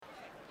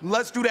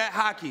Let's do that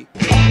hockey.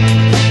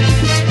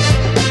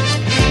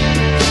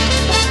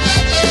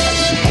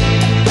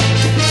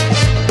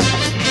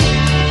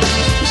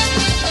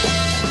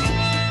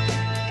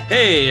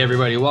 Hey,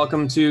 everybody.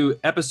 Welcome to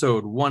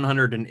episode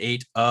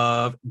 108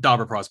 of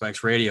Dobber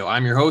Prospects Radio.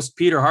 I'm your host,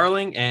 Peter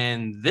Harling,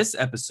 and this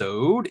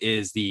episode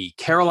is the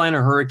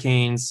Carolina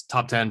Hurricanes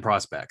top 10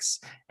 prospects.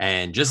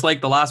 And just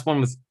like the last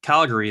one with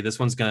Calgary, this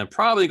one's going to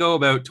probably go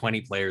about 20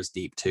 players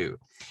deep, too.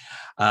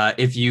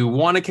 If you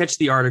want to catch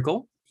the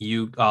article,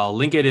 I'll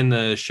link it in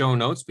the show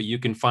notes, but you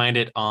can find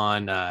it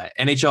on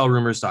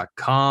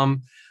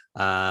NHLrumors.com.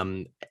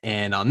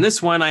 And on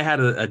this one, I had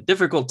a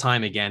difficult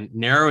time again,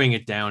 narrowing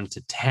it down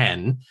to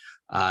 10.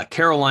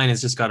 Carolina's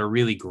just got a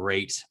really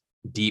great,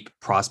 deep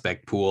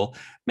prospect pool.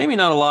 Maybe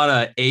not a lot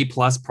of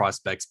A-plus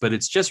prospects, but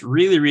it's just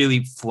really,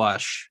 really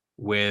flush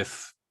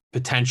with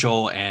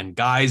potential and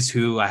guys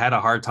who I had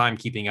a hard time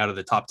keeping out of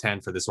the top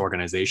 10 for this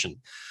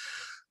organization.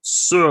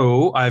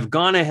 So I've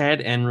gone ahead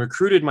and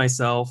recruited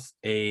myself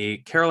a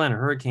Carolina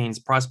Hurricanes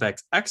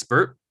prospects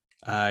expert.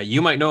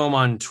 You might know him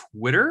on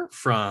Twitter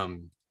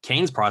from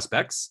Canes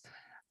Prospects.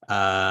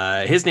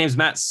 His name's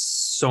Matt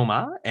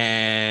Soma,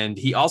 and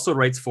he also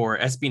writes for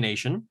SB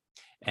Nation,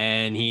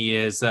 and he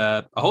is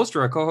a host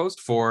or a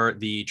co-host for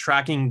the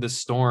Tracking the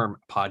Storm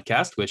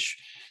podcast, which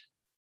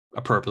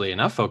appropriately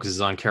enough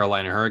focuses on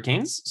Carolina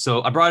Hurricanes.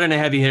 So I brought in a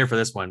heavy hitter for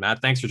this one.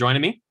 Matt, thanks for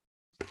joining me.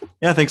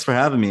 Yeah, thanks for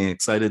having me.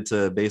 Excited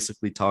to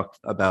basically talk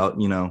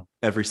about,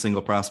 every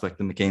single prospect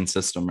in the Canes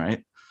system,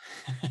 right?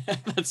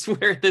 That's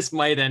where this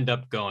might end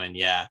up going.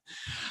 Yeah.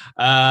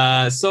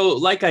 So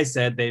like I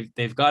said,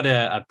 they've got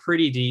a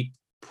pretty deep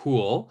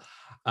pool.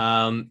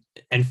 And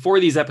for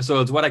these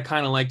episodes, what I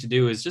kind of like to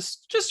do is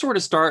just sort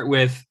of start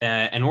with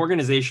an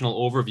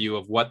organizational overview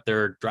of what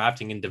they're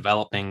drafting and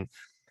developing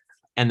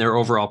and their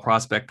overall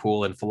prospect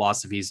pool and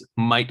philosophies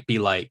might be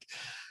like.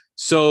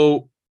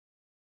 So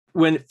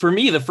for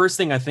me, the first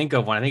thing I think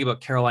of when I think about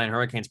Carolina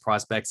Hurricanes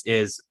prospects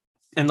is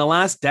in the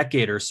last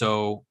decade or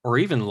so, or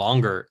even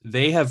longer,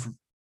 they have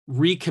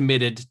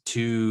recommitted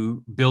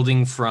to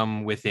building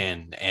from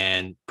within,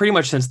 and pretty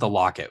much since the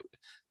lockout,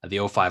 the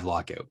 2005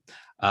 lockout.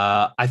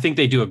 I think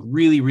they do a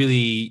really,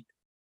 really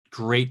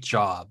great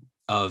job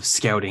of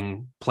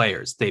scouting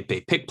players. They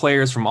pick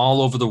players from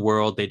all over the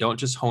world. They don't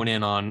just hone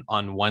in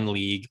on one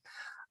league.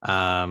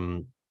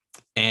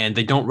 And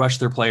they don't rush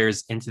their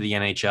players into the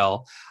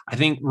NHL. I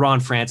think Ron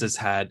Francis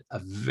had a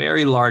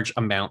very large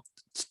amount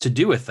to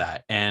do with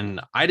that. And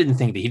I didn't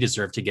think that he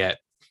deserved to get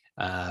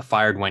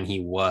fired when he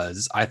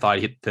was. I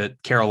thought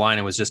that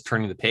Carolina was just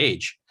turning the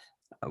page.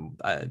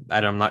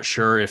 I'm not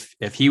sure if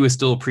he was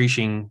still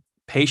preaching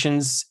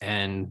patience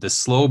and the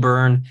slow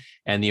burn,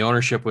 and the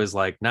ownership was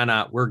like,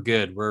 no, we're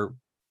good. We're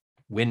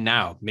win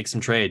now, make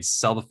some trades,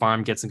 sell the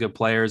farm, get some good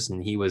players.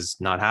 And he was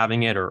not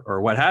having it or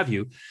what have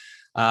you.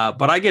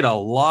 But I get a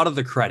lot of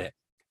the credit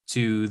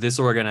to this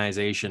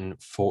organization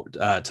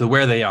to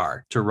where they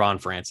are, to Ron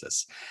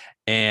Francis.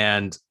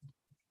 And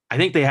I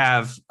think they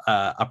have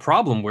a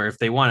problem where if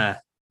they want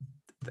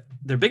to,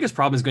 their biggest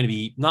problem is going to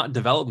be not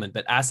development,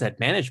 but asset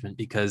management,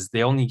 because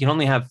you can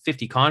only have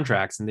 50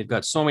 contracts, and they've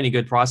got so many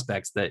good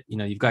prospects that,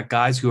 you've got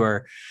guys who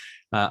are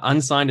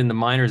unsigned in the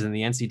minors in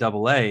the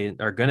NCAA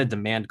are going to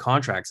demand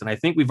contracts. And I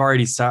think we've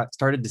already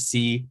started to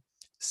see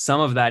some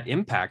of that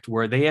impact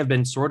where they have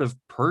been sort of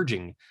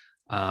purging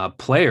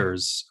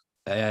players.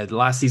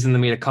 Last season, they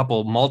made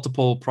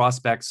multiple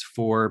prospects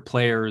for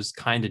players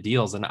kind of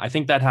deals. And I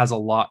think that has a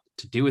lot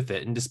to do with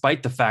it. And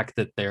despite the fact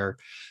that they're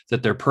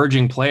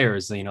purging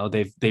players,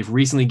 they've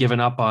recently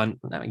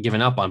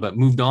but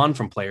moved on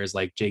from players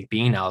like Jake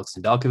Bean, Alex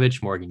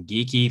Nedeljkovic, Morgan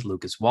Geekie,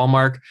 Lucas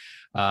Wallmark,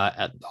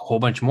 a whole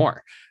bunch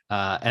more.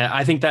 And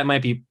I think that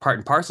might be part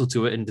and parcel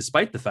to it. And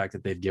despite the fact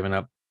that they've given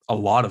up a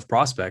lot of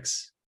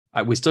prospects,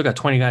 we still got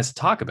 20 guys to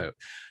talk about.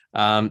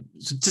 So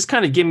just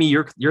kind of give me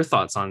your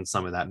thoughts on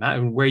some of that, Matt,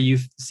 and where you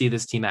see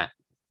this team at.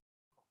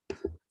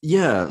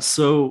 Yeah.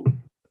 So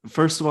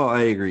first of all,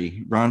 I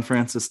agree. Ron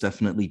Francis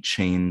definitely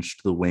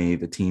changed the way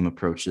the team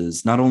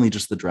approaches not only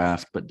just the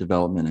draft, but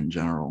development in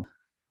general.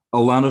 A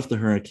lot of the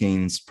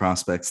Hurricanes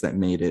prospects that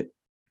made it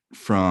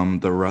from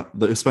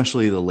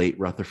especially the late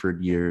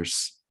Rutherford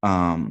years,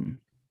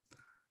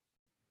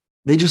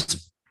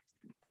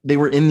 they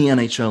were in the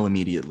NHL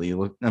immediately.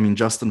 Look,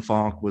 Justin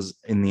Falk was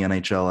in the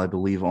NHL, I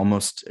believe,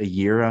 almost a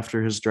year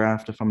after his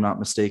draft, if I'm not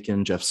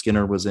mistaken. Jeff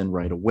Skinner was in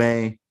right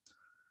away.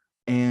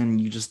 And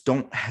you just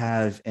don't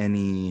have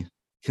any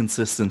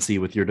consistency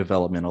with your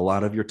development. A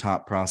lot of your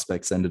top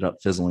prospects ended up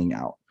fizzling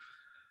out.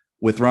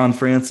 With Ron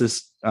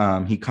Francis,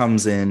 he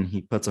comes in,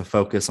 he puts a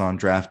focus on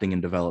drafting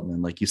and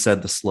development. Like you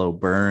said, the slow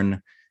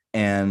burn.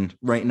 And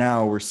right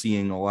now we're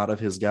seeing a lot of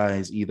his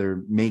guys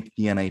either make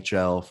the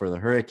NHL for the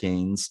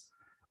Hurricanes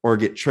or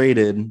get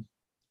traded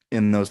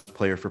in those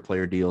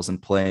player-for-player deals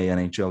and play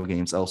NHL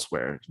games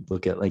elsewhere.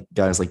 Look at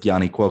guys like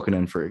Yanni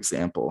Kuokkanen, for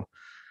example,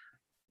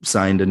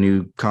 signed a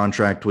new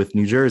contract with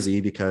New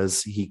Jersey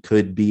because he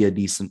could be a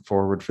decent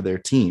forward for their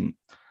team.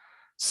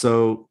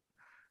 So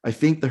I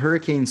think the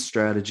Hurricanes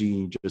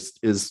strategy just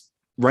is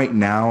right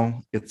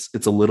now it's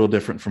a little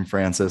different from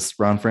Francis.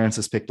 Ron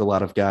Francis picked a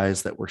lot of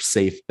guys that were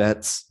safe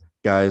bets,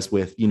 guys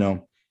with,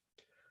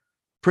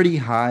 pretty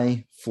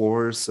high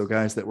floors, so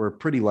guys that were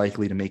pretty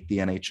likely to make the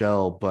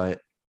NHL,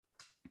 but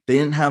they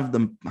didn't have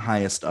the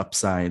highest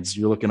upsides.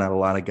 You're looking at a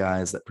lot of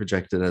guys that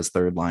projected as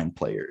third line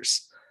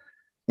players.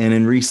 And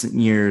in recent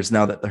years,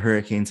 now that the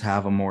Hurricanes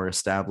have a more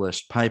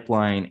established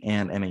pipeline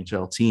and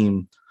NHL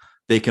team,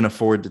 they can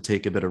afford to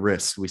take a bit of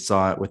risk. We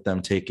saw it with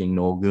them taking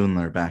Noel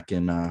Gunler back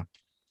in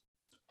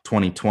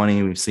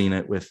 2020. We've seen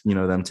it with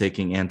them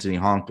taking Anthony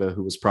Honka,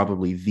 who was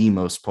probably the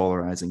most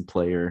polarizing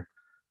player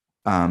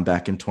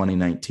back in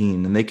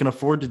 2019, and they can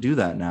afford to do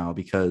that now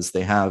because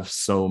they have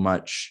so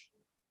much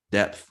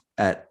depth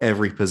at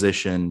every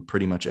position,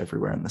 pretty much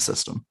everywhere in the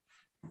system.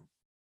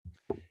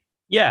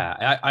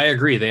 Yeah, I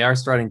agree. They are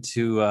starting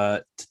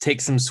to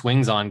take some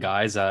swings on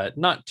guys.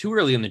 Not too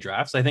early in the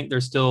drafts. I think they're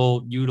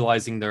still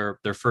utilizing their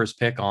first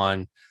pick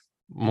on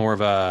more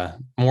of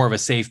a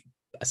safe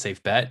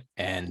bet,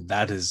 and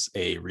that is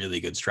a really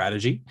good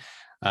strategy.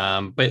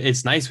 But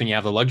it's nice when you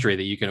have the luxury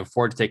that you can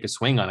afford to take a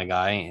swing on a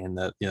guy in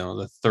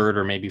the third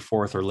or maybe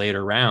fourth or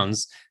later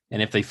rounds.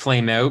 And if they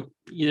flame out,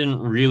 you didn't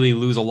really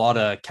lose a lot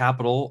of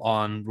capital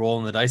on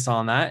rolling the dice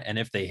on that. And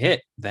if they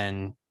hit,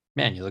 then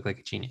man, you look like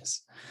a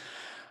genius.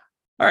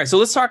 All right, so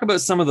let's talk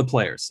about some of the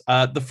players.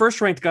 The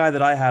first ranked guy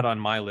that I had on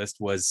my list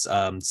was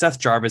Seth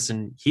Jarvis,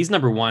 and he's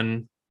number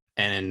one,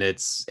 and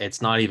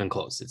it's not even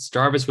close. It's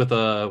Jarvis with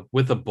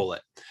a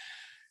bullet.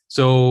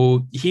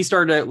 So he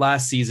started out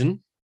last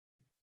season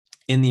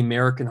in the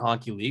American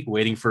Hockey League,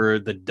 waiting for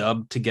the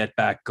Dub to get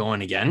back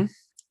going again,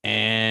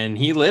 and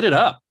he lit it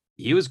up.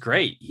 He was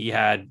great. He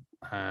had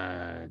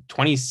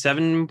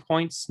 27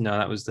 points. No,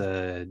 that was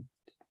the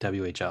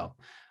WHL.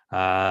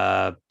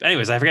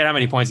 Anyways, I forget how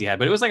many points he had,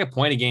 but it was like a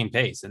point a game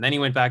pace. And then he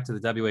went back to the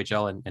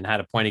WHL and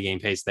had a point a game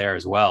pace there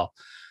as well.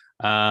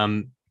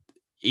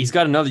 He's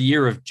got another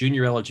year of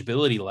junior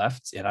eligibility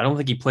left, and I don't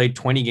think he played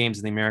 20 games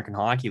in the American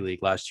Hockey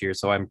League last year.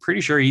 So I'm pretty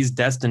sure he's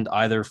destined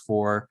either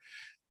for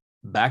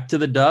back to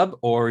the Dub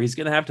or he's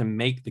going to have to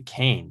make the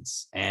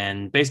Canes.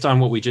 And based on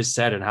what we just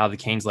said and how the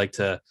Canes like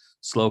to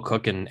slow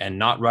cook and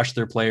not rush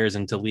their players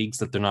into leagues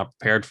that they're not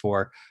prepared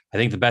for, I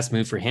think the best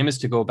move for him is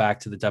to go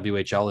back to the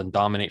WHL and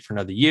dominate for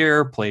another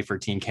year, play for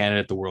Team Canada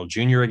at the World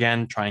Junior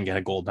again, try and get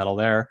a gold medal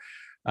there.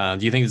 Do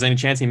you think there's any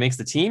chance he makes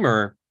the team,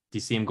 or do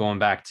you see him going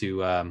back to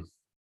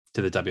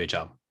the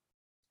WHL?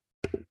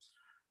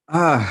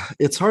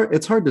 It's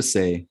hard to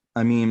say.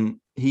 I mean,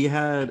 he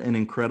had an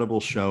incredible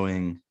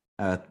showing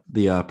at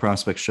the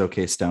Prospect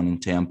Showcase down in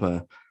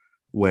Tampa,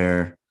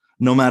 where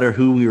no matter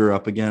who we were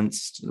up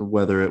against,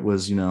 whether it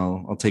was,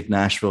 I'll take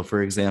Nashville,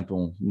 for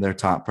example, their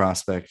top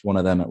prospect, one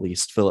of them at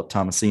least, Philip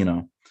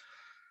Tomasino.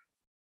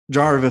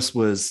 Jarvis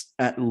was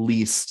at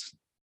least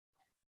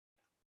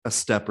a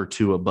step or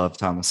two above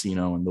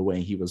Tomasino in the way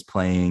he was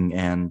playing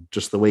and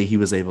just the way he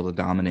was able to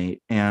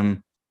dominate.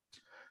 And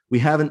we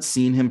haven't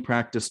seen him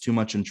practice too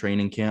much in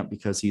training camp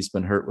because he's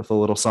been hurt with a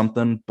little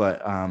something,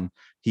 but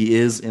he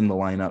is in the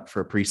lineup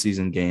for a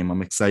preseason game.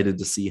 I'm excited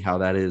to see how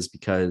that is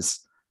because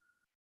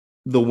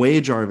the way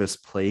Jarvis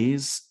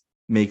plays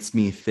makes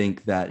me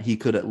think that he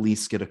could at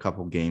least get a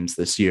couple games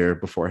this year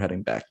before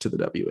heading back to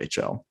the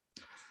WHL.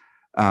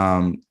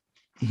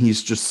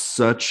 He's just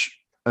such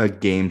a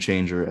game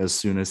changer as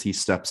soon as he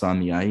steps on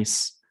the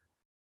ice.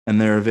 And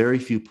there are very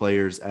few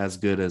players as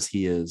good as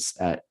he is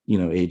at,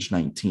 age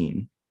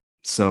 19.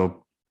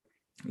 So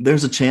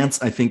there's a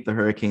chance. I think the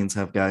Hurricanes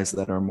have guys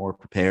that are more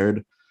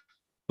prepared.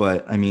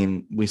 But I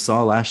mean, we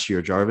saw last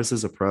year, Jarvis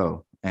is a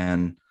pro,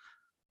 and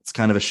it's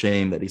kind of a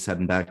shame that he's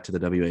heading back to the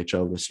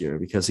WHL this year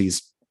because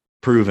he's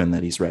proven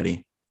that he's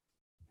ready.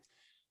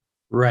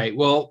 Right.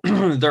 Well,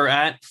 they're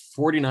at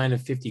 49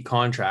 of 50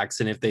 contracts,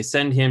 and if they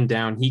send him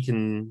down, he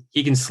can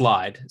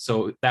slide.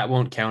 So that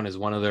won't count as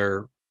one of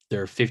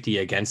their 50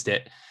 against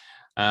it.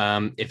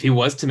 If he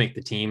was to make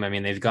the team, I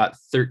mean, they've got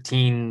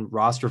 13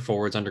 roster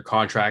forwards under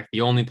contract.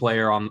 The only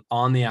player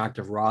on the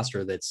active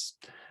roster that's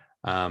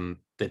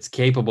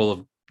capable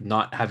of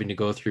not having to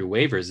go through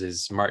waivers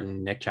is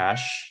Martin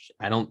Necas.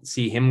 I don't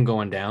see him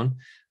going down.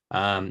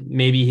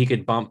 Maybe he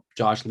could bump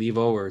Josh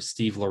Levo or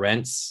Steve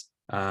Lorentz.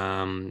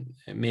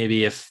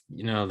 Maybe if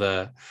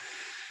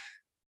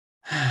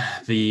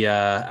the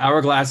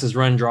hourglass is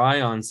run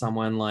dry on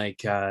someone like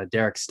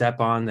Derek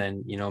Stepan,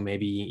 then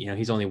maybe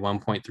he's only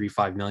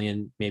 1.35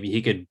 million. Maybe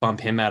he could bump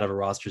him out of a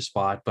roster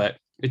spot. But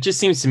it just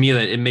seems to me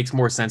that it makes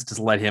more sense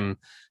to let him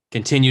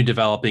continue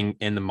developing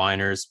in the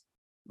minors,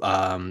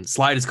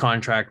 slide his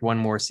contract one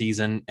more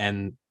season,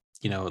 and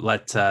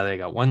let they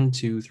got 1,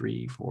 2,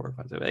 3, 4,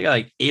 5, 6. They got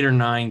like 8 or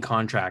 9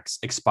 contracts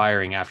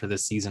expiring after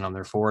this season on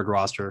their forward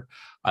roster,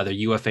 either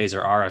UFAs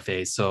or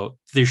RFAs. So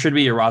there should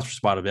be a roster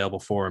spot available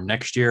for him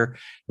next year,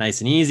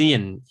 nice and easy.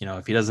 And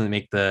if he doesn't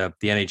make the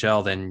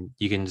NHL, then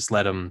you can just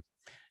let him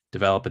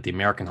develop at the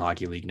American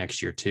Hockey League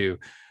next year too.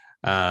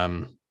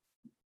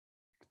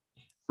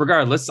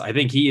 Regardless, I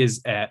think he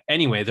is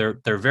anyway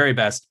their very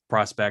best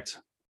prospect.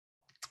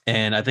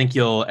 And I think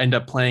you'll end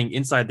up playing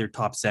inside their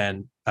top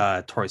 6.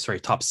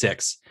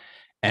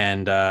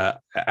 And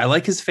I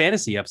like his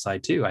fantasy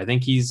upside too. I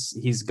think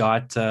he's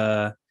got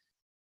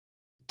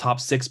top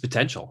six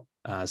potential.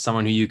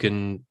 Someone who you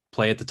can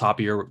play at the top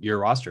of your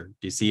roster. Do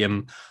you see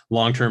him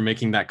long term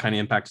making that kind of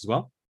impact as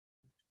well?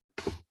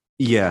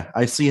 Yeah,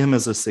 I see him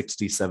as a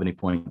 60, 70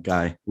 point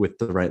guy with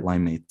the right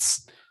line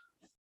mates.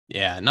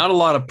 Yeah, not a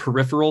lot of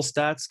peripheral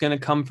stats going to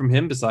come from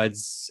him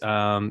besides,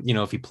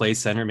 if he plays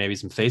center, maybe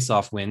some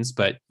face-off wins,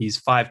 but he's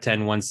 5'10",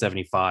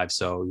 175.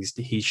 So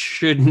he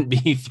shouldn't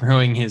be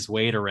throwing his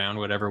weight around,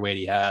 whatever weight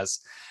he has.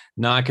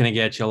 Not going to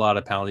get you a lot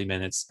of penalty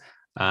minutes.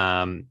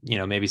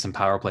 Maybe some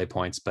power play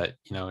points, but,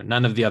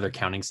 none of the other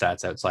counting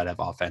stats outside of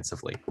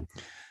offensively.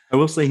 I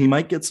will say he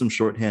might get some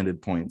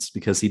shorthanded points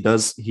because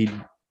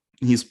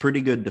he's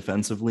pretty good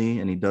defensively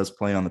and he does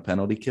play on the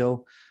penalty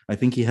kill. I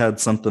think he had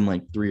something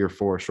like 3 or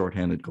 4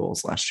 shorthanded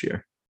goals last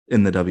year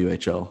in the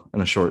WHL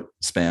in a short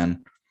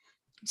span.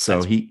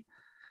 So he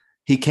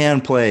can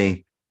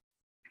play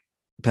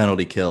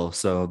penalty kill.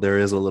 So there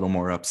is a little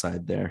more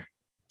upside there.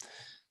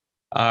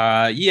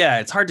 Yeah,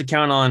 it's hard to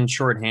count on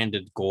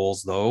shorthanded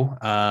goals though,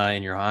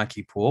 in your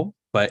hockey pool.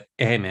 But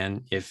hey,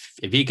 man, if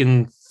he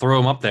can throw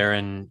them up there,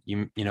 and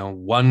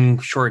one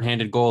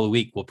shorthanded goal a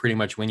week will pretty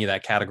much win you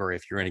that category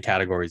if you're in a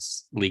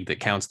categories league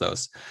that counts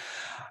those.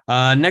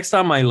 Next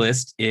on my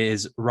list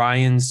is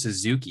Ryan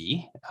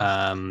Suzuki.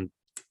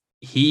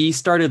 He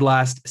started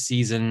last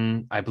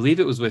season, I believe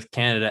it was with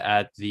Canada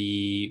at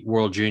the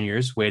World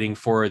Juniors, waiting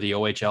for the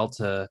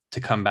OHL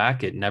to come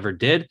back. It never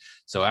did.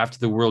 So after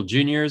the World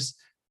Juniors,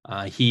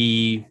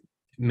 he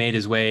made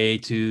his way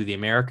to the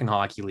American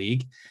Hockey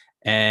League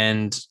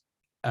and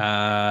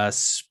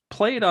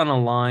played on a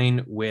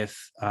line with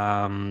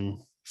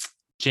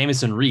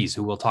Jamieson Rees,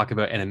 who we'll talk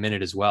about in a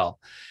minute as well.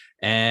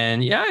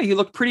 And yeah, he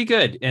looked pretty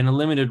good in a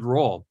limited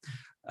role.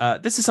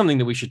 This is something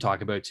that we should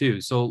talk about too.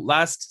 So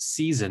last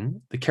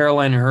season, the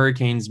Carolina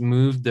Hurricanes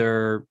moved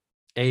their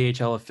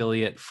AHL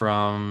affiliate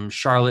from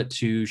Charlotte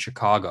to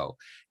Chicago.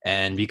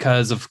 And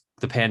because of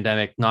the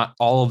pandemic, not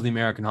all of the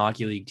American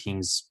Hockey League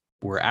teams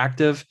were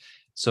active.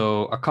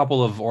 So a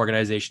couple of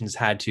organizations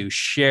had to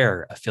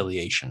share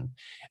affiliation.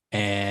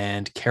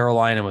 And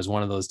Carolina was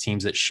one of those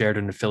teams that shared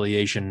an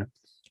affiliation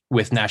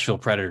with Nashville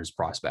Predators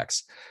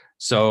prospects.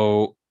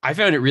 So I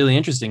found it really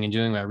interesting in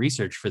doing my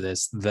research for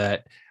this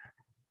that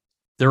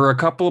there were a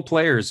couple of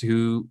players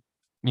who,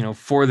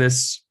 for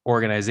this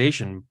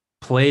organization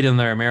played in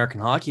their American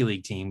Hockey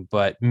League team,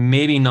 but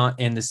maybe not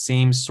in the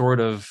same sort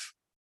of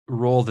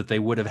role that they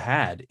would have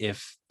had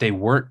if they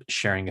weren't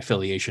sharing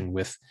affiliation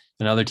with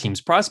another team's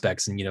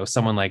prospects. And,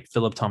 someone like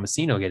Philip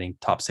Tomasino getting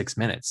top 6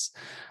 minutes.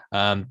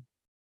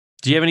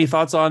 Do you have any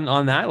thoughts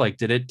on that? Like,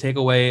 did it take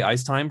away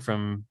ice time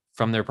from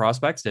their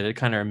prospects? Did it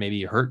kind of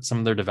maybe hurt some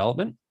of their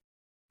development?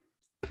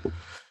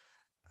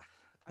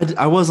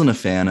 I wasn't a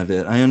fan of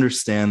it. I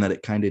understand that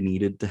it kind of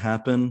needed to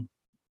happen.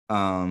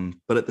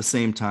 But at the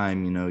same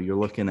time, you're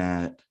looking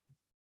at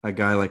a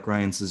guy like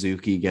Ryan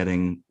Suzuki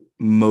getting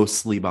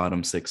mostly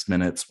bottom 6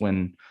 minutes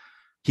when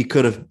he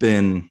could have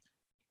been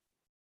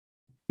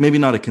maybe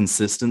not a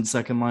consistent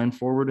second line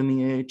forward in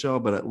the AHL,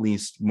 but at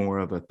least more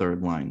of a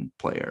third line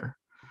player.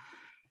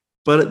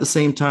 But at the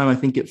same time, I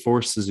think it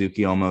forced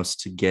Suzuki almost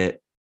to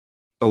get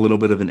a little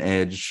bit of an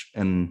edge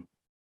and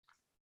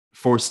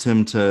forced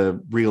him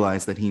to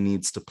realize that he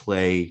needs to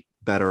play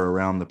better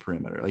around the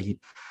perimeter. Like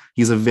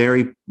he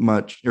very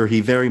much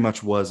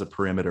was a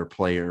perimeter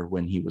player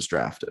when he was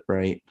drafted,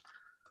 right?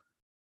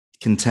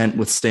 Content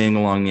with staying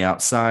along the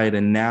outside.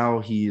 And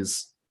now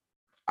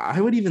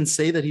I would even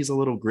say that he's a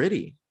little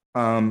gritty.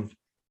 So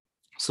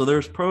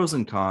there's pros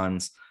and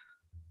cons.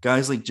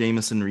 Guys like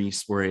Jamieson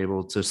Rees were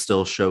able to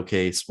still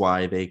showcase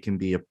why they can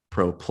be a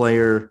pro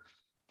player.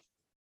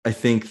 I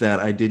think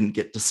that I didn't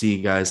get to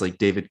see guys like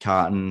David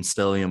Cotton,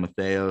 Stelio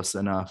Matheos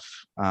enough.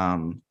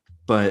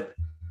 But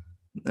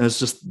it's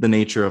just the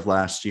nature of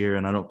last year.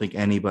 And I don't think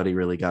anybody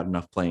really got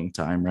enough playing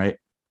time, right?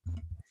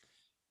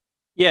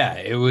 Yeah,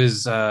 it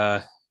was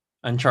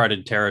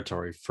uncharted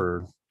territory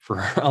for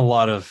a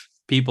lot of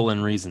people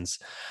and reasons.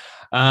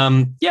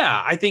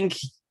 I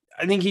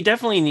think he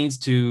definitely needs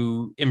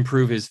to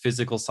improve his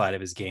physical side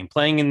of his game.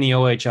 Playing in the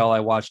OHL, I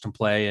watched him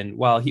play, and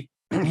while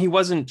he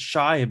wasn't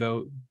shy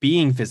about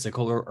being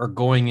physical or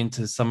going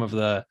into some of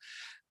the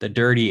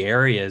dirty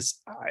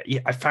areas,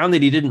 I found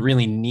that he didn't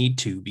really need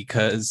to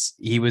because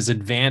he was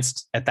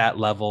advanced at that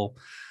level.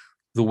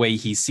 The way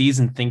he sees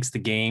and thinks the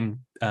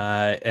game,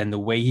 and the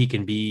way he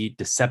can be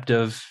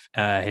deceptive,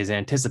 his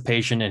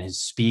anticipation and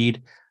his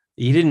speed.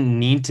 He didn't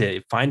need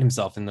to find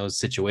himself in those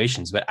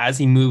situations, but as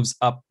he moves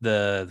up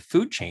the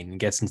food chain and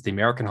gets into the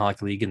American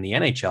Hockey League and the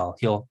NHL,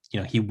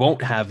 he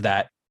won't have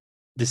that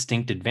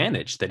distinct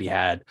advantage that he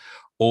had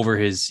over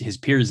his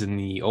peers in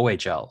the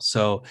OHL.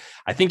 So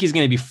I think he's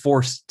going to be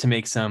forced to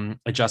make some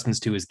adjustments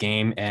to his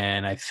game.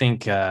 And I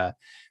think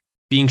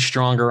being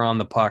stronger on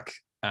the puck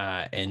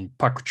and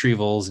puck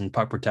retrievals and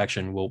puck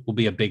protection will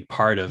be a big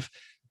part of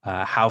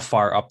how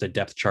far up the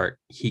depth chart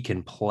he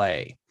can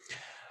play.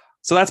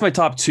 So that's my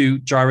top 2,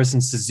 Jarvis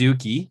and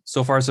Suzuki.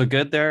 So far, so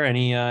good there.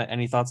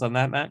 Any thoughts on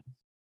that, Matt?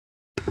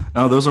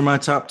 No, those are my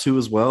top 2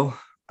 as well.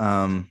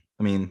 I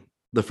mean,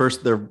 their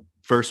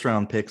first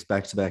round picks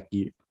back to back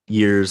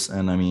years,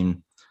 and I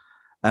mean,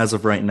 as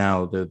of right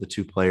now, they're the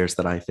two players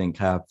that I think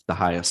have the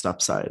highest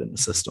upside in the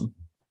system.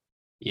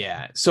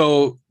 Yeah.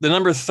 So the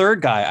number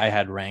third guy I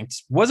had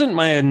ranked wasn't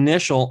my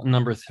initial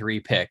number three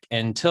pick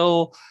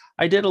until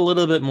I did a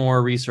little bit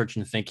more research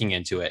and thinking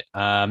into it.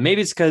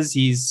 Maybe it's because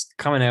he's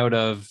coming out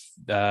of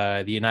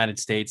the United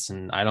States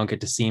and I don't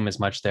get to see him as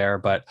much there,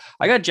 but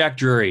I got Jack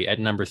Drury at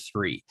number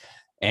three.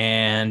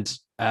 And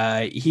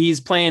he's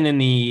playing in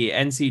the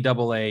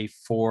NCAA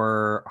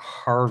for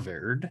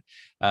Harvard,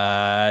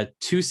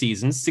 2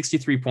 seasons,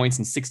 63 points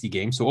in 60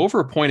 games. So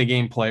over a point a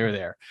game player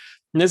there.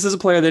 And this is a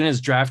player that in his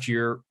draft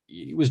year,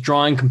 he was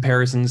drawing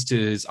comparisons to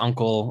his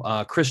uncle,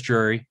 Chris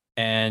Drury,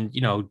 and,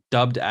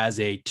 dubbed as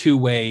a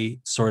two-way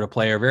sort of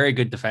player, very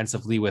good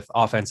defensively with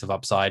offensive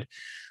upside,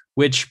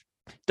 which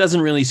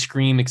doesn't really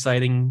scream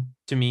exciting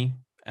to me.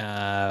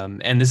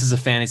 And this is a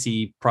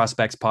fantasy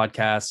prospects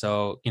podcast.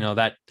 So,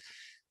 that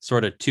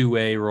sort of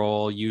two-way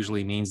role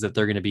usually means that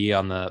they're going to be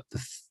on the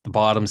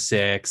bottom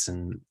six,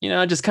 and,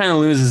 it just kind of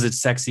loses its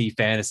sexy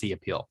fantasy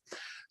appeal.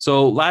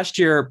 So last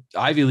year,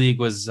 Ivy League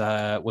was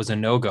a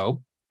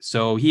no-go.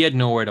 So he had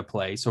nowhere to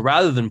play. So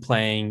rather than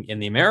playing in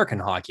the American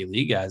Hockey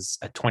League as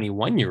a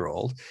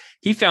 21-year-old,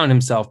 he found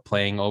himself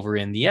playing over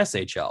in the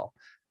SHL,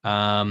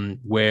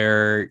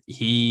 where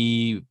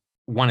he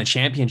won a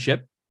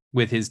championship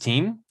with his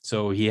team.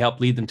 So he helped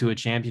lead them to a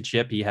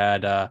championship. He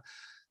had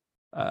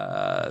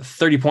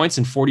 30 points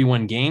in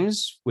 41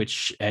 games,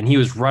 and he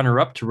was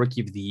runner-up to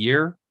Rookie of the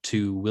Year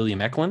to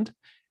William Eklund,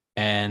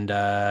 and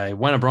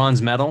won a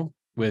bronze medal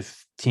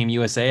with Team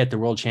USA at the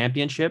World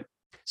Championship.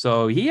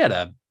 So he had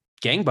a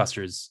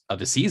gangbusters of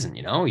a season.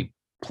 He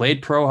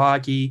played pro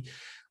hockey,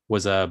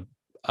 was a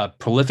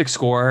prolific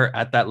scorer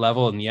at that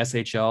level in the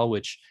SHL,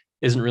 which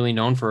isn't really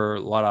known for a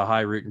lot of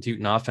high root and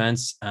tootin'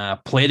 offense.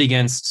 Played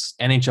against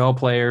NHL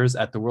players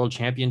at the World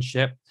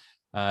Championship,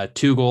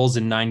 2 goals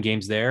in 9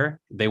 games there.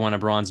 They won a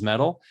bronze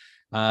medal.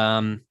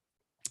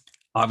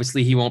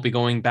 Obviously, he won't be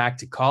going back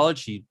to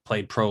college. He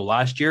played pro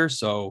last year,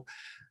 so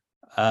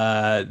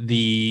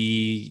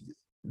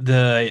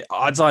the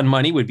odds on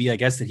money would be, I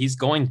guess, that he's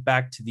going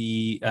back to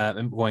the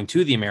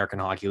American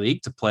Hockey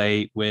League to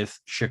play with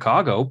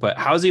Chicago. But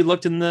how's he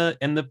looked in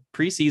the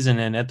preseason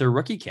and at their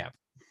rookie camp?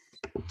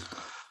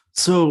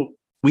 So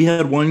we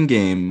had one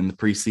game in the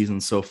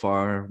preseason so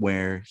far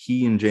where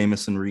he and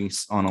Jamison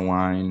Reese on a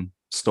line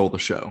stole the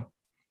show.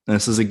 And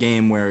this is a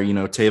game where,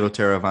 Teuvo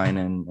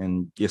Teravainen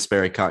and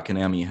Jesperi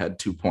Kotkaniemi had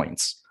 2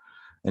 points.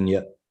 And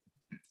yet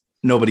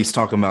nobody's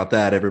talking about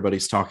that.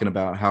 Everybody's talking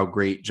about how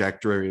great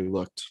Jack Drury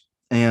looked.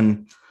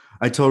 And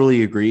I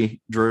totally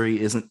agree.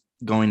 Drury isn't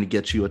going to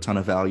get you a ton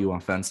of value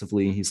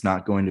offensively. He's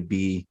not going to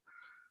be,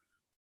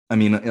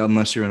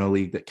 unless you're in a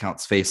league that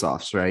counts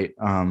faceoffs, right?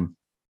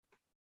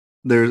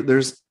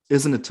 There's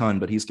isn't a ton,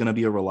 but he's going to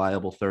be a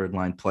reliable third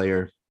line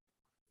player.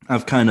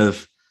 I've kind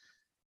of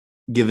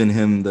given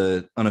him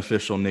the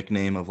unofficial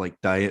nickname of like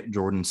Diet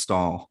Jordan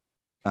Staal.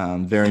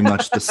 Very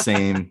much the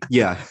same.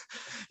 Yeah.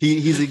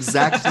 He's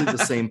exactly the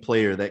same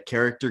player, that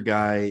character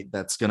guy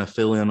that's going to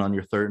fill in on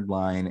your third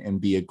line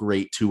and be a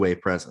great two-way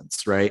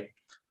presence, right?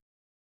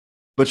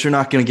 But you're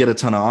not going to get a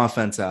ton of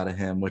offense out of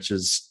him, which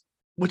is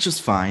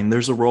fine.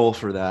 There's a role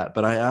for that,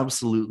 but I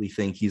absolutely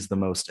think he's the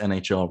most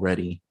NHL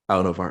ready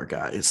out of our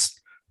guys.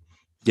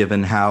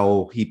 Given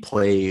how he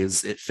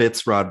plays, it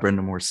fits Rod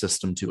Brindamore's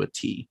system to a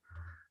T.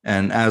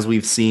 And as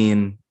we've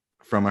seen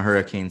from a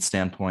Hurricane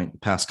standpoint the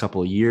past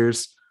couple of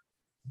years,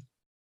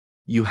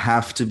 you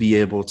have to be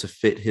able to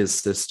fit his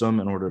system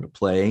in order to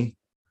play.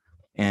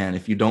 And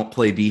if you don't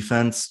play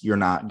defense, you're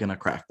not going to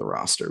crack the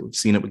roster. We've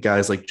seen it with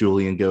guys like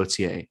Julien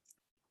Gauthier,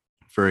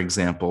 for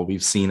example.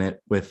 We've seen it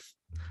with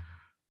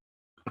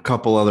a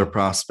couple other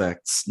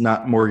prospects,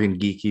 not Morgan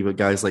Geekie, but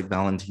guys like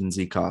Valentin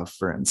Zykov,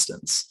 for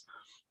instance.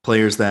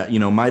 Players that,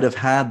 might have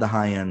had the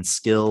high-end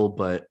skill,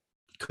 but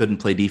couldn't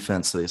play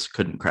defense, so they just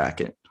couldn't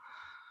crack it.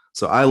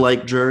 So I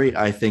like Drury.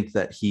 I think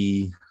that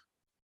he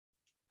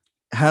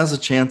has a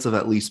chance of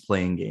at least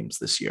playing games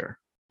this year,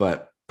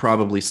 but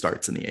probably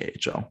starts in the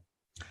AHL.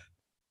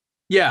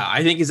 Yeah,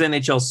 I think his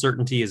NHL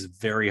certainty is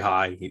very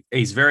high.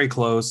 He's very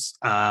close.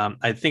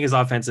 I think his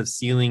offensive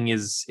ceiling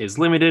is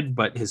limited,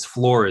 but his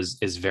floor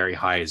is very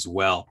high as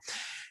well.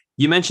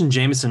 You mentioned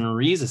Jamison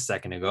Reese a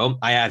second ago.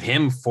 I have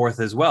him fourth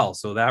as well.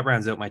 So that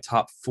rounds out my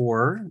top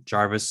 4: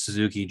 Jarvis,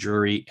 Suzuki,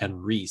 Drury,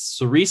 and Reese.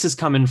 So Reese is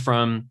coming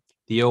from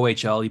the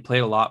OHL. He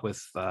played a lot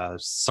with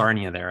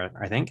Sarnia there,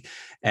 I think.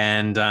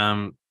 And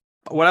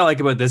what I like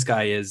about this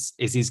guy is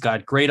he's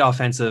got great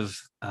offensive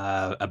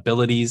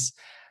abilities.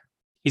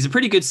 He's a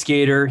pretty good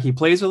skater. He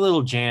plays with a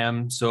little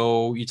jam.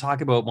 So you talk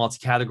about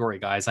multi-category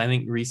guys. I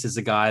think Reese is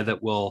a guy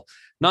that will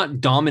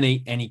not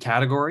dominate any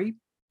category,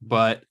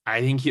 but I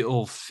think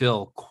he'll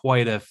fill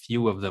quite a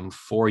few of them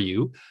for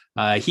you.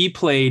 He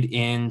played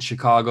in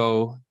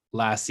Chicago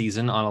last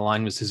season on a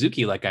line with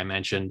Suzuki, like I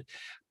mentioned.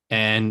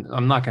 And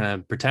I'm not going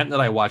to pretend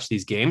that I watch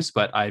these games,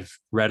 but I've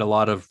read a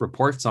lot of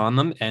reports on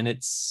them. And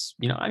it's,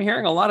 I'm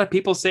hearing a lot of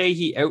people say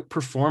he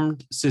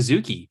outperformed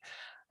Suzuki.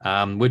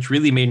 which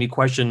really made me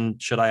question,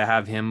 should I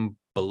have him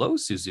below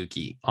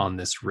Suzuki on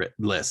this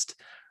list?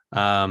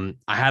 I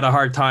had a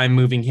hard time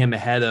moving him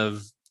ahead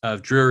of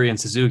Drury and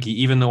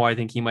Suzuki, even though I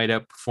think he might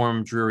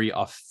outperform Drury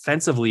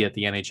offensively at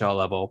the NHL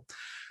level.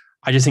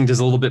 I just think there's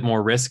a little bit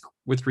more risk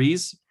with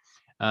Rees.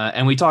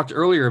 And we talked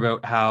earlier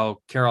about how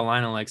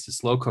Carolina likes to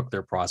slow cook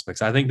their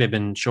prospects. I think they've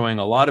been showing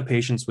a lot of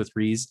patience with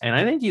Rees, and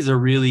I think he's a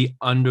really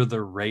under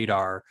the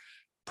radar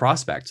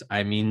prospect.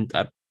 I mean,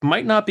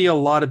 might not be a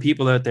lot of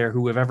people out there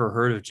who have ever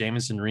heard of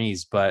Jamieson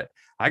Rees, but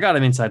I got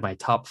him inside my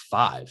top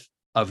 5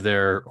 of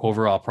their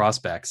overall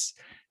prospects,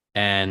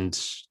 and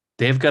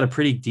they've got a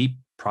pretty deep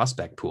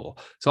prospect pool.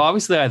 So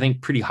obviously, I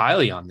think pretty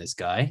highly on this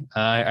guy.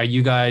 Are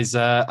you guys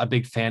a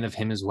big fan of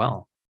him as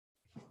well?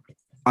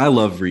 I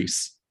love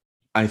Rees.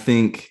 I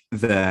think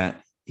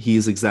that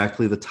he's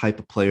exactly the type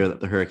of player that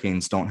the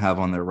Hurricanes don't have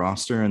on their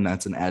roster, and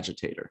that's an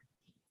agitator.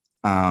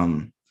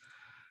 I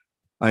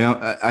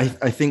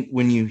think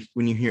when you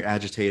hear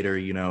agitator,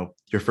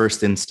 your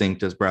first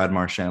instinct is Brad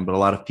Marchand, but a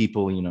lot of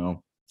people,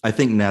 I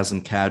think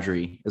Nazem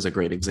Kadri is a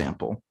great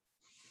example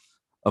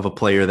of a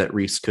player that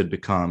Rees could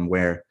become,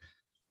 where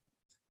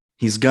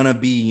he's gonna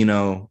be,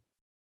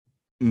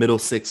 middle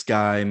six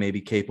guy,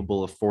 maybe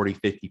capable of 40,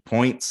 50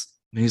 points.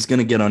 He's going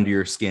to get under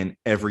your skin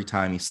every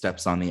time he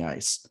steps on the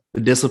ice. The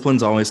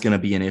discipline's always going to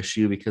be an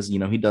issue because,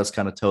 he does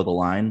kind of toe the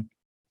line.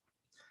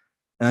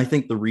 And I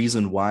think the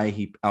reason why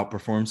he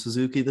outperformed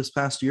Suzuki this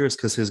past year is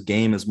because his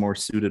game is more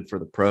suited for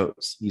the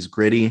pros. He's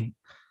gritty.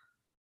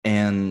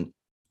 And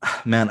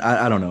man,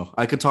 I don't know.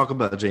 I could talk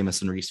about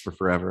Jamieson Rees for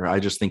forever. I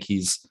just think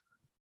he's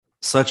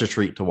such a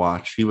treat to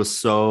watch. He was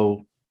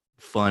so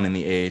fun in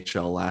the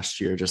AHL last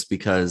year just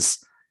because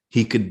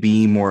he could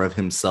be more of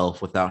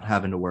himself without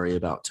having to worry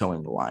about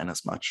towing the line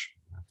as much.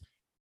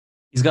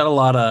 He's got a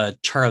lot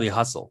of Charlie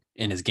hustle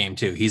in his game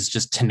too. He's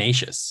just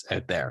tenacious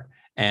out there.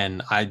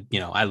 And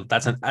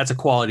that's a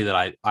quality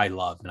that I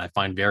love and I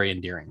find very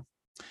endearing.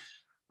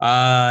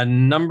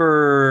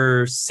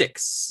 Number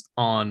 6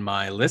 on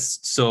my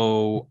list.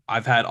 So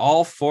I've had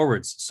all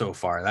forwards so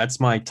far. That's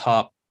my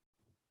top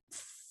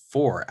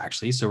 4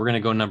 actually. So we're going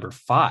to go number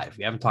 5.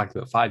 We haven't talked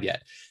about 5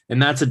 yet.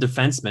 And that's a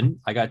defenseman.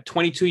 I got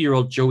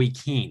 22-year-old Joey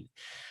Keane.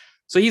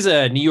 So he's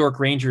a New York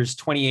Rangers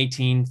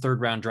 2018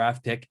 third-round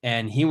draft pick,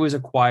 and he was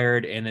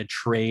acquired in a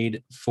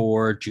trade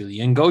for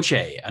Julien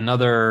Gauthier,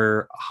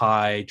 another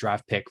high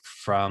draft pick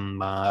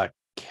from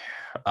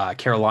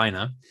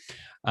Carolina.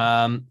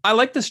 I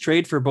like this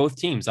trade for both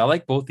teams. I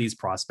like both these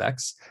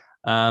prospects,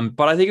 but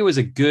I think it was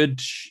a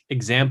good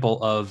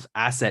example of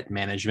asset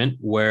management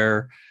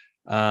where,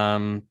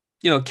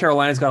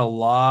 Carolina's got a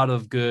lot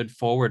of good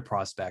forward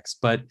prospects,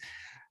 but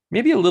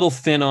maybe a little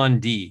thin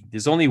on D.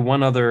 There's only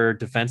one other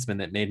defenseman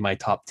that made my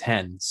top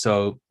 10.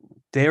 So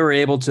they were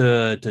able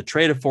to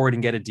trade a forward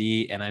and get a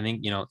D. And I think,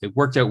 it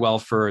worked out well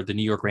for the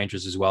New York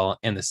Rangers as well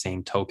in the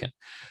same token.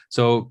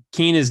 So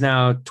Keane is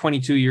now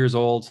 22 years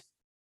old.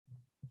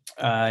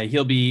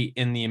 He'll be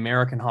in the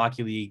American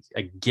Hockey League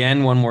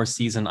again one more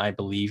season, I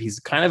believe. He's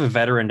kind of a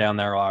veteran down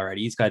there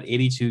already. He's got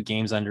 82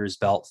 games under his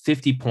belt,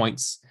 50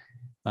 points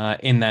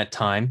in that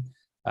time.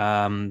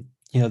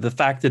 The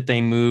fact that they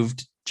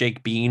moved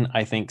Jake Bean,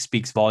 I think,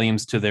 speaks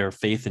volumes to their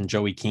faith in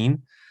Joey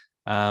Keane.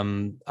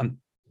 I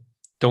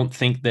don't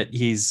think that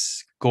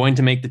he's going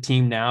to make the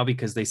team now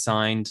because they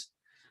signed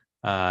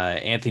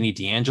Anthony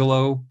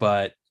DeAngelo,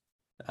 but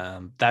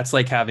that's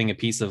like having a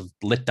piece of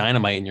lit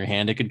dynamite in your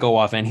hand. It could go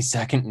off any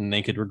second and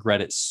they could regret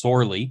it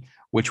sorely,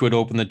 which would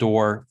open the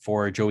door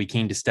for Joey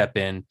Keane to step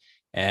in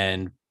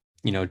and,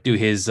 do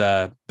his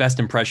best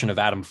impression of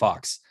Adam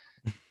Fox.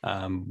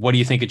 What do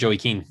you think of Joey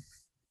Keane?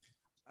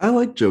 I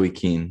like Joey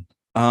Keane.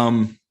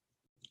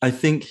 I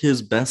think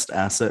his best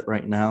asset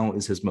right now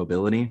is his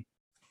mobility,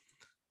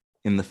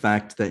 in the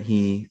fact that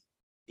he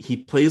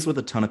plays with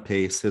a ton of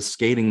pace. His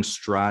skating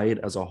stride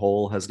as a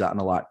whole has gotten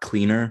a lot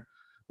cleaner,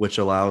 which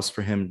allows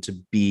for him to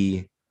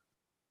be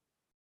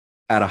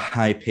at a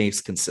high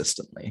pace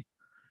consistently.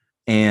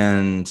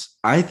 And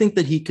I think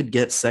that he could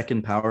get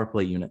second power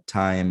play unit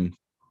time,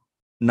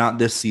 not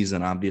this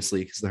season,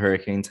 obviously, because the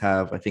Hurricanes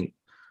have, I think,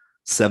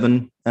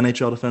 7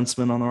 NHL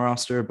defensemen on the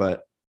roster,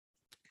 but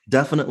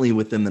definitely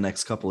within the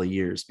next couple of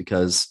years,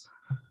 because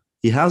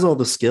he has all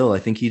the skill. I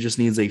think he just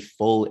needs a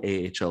full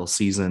AHL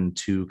season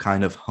to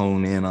kind of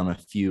hone in on a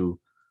few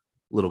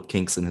little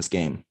kinks in his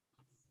game.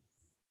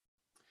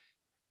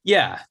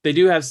 Yeah, they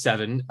do have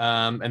 7,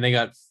 and they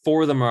got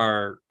 4 of them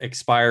are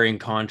expiring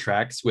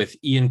contracts with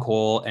Ian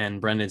Cole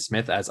and Brendan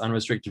Smith as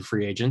unrestricted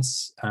free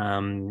agents.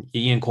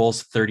 Ian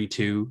Cole's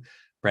 32,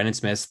 Brendan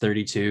Smith's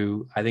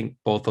 32. I think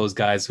both those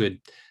guys would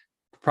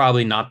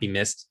probably not be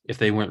missed if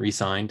they weren't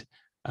re-signed.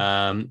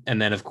 And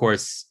then, of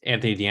course,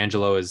 Anthony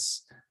DeAngelo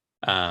is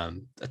a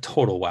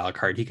total wild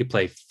card. He could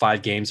play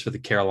 5 games for the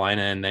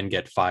Carolina and then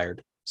get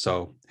fired.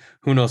 So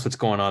who knows what's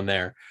going on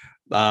there.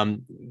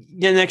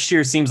 Next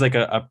year seems like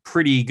a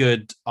pretty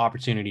good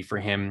opportunity for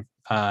him,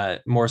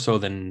 more so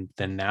than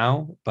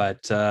now.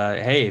 But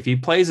hey, if he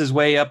plays his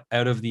way up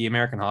out of the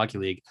American Hockey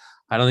League,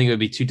 I don't think it would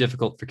be too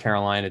difficult for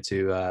Carolina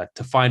to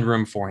find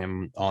room for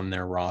him on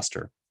their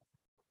roster.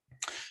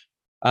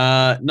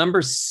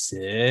 Number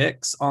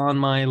 6 on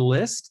my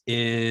list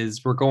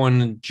is we're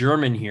going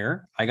German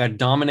here. I got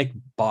Dominic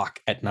Bach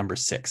at number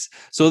 6.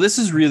 So this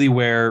is really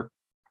where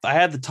I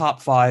had the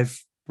top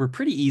 5 were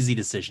pretty easy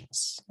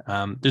decisions.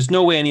 There's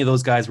no way any of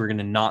those guys were going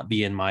to not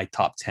be in my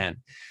top 10.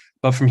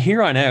 But from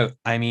here on out,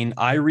 I mean,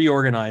 I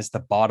reorganized the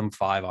bottom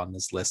 5 on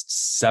this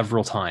list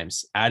several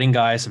times, adding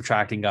guys,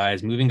 subtracting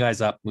guys, moving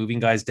guys up,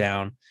 moving guys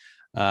down.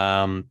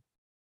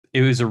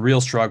 It was a real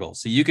struggle.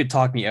 So you could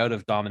talk me out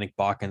of Dominic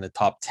Bach in the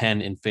top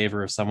 10 in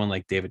favor of someone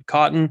like David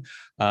Cotton,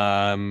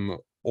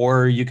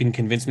 or you can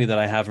convince me that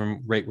I have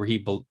him right where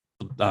he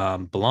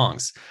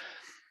belongs.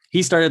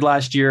 He started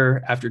last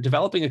year after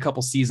developing a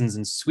couple seasons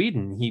in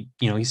Sweden.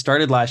 He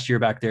started last year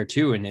back there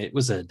too, and it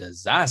was a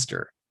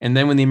disaster. And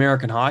then when the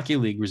American Hockey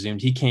League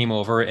resumed, he came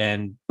over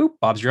and boop,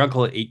 Bob's your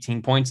uncle at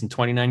 18 points in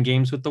 29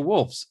 games with the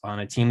Wolves on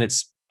a team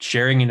that's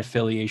sharing an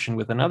affiliation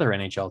with another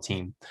NHL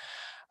team.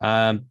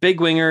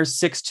 Big winger,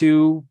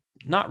 6'2",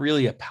 not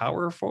really a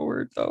power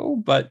forward though,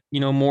 but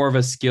more of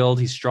a skilled.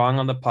 He's strong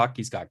on the puck.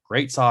 He's got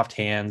great soft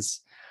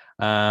hands.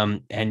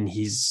 And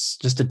he's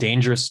just a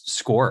dangerous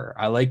scorer.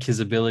 I like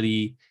his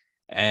ability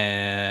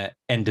and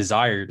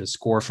desire to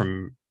score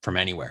from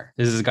anywhere.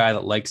 This is a guy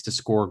that likes to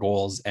score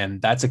goals,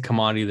 and that's a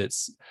commodity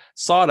that's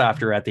sought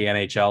after at the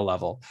NHL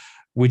level.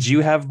 Would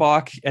you have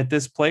Bach at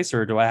this place,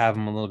 or do I have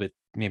him a little bit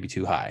maybe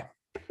too high?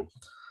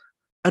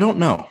 I don't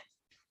know.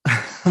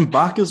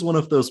 Bach is one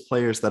of those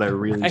players that I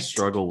really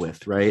struggle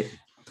with, right?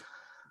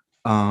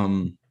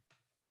 On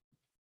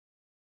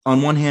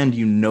one hand,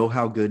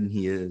 how good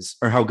he is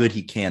or how good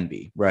he can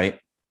be, right?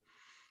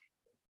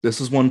 This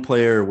is one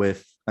player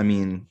with,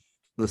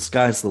 the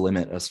sky's the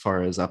limit as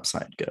far as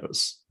upside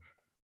goes.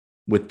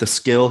 With the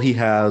skill he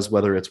has,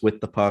 whether it's with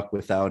the puck,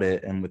 without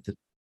it, and with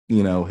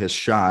his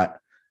shot,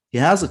 he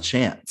has a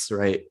chance,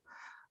 right?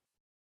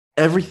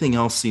 Everything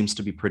else seems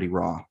to be pretty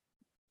raw.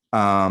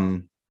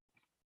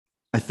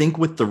 I think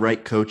with the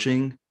right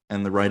coaching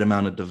and the right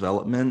amount of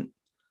development,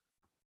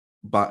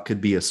 Bach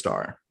could be a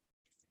star.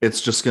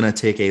 It's just going to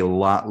take a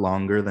lot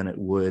longer than it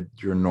would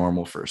your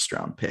normal first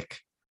round pick.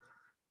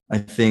 I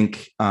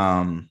think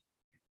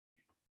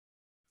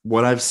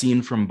what I've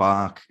seen from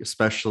Bach,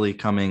 especially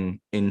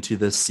coming into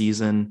this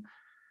season,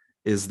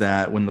 is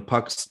that when the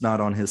puck's not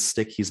on his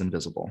stick, he's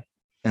invisible.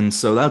 And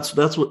so that's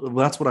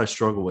what I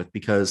struggle with,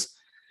 because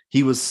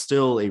he was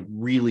still a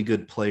really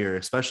good player,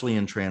 especially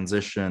in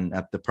transition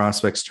at the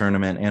Prospects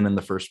tournament and in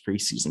the first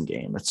preseason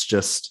game. It's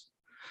just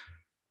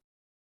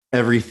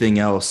everything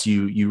else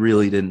you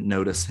really didn't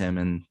notice him.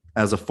 And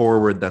as a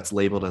forward that's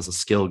labeled as a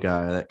skill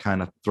guy, that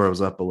kind of throws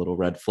up a little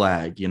red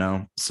flag,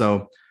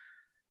 So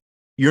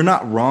you're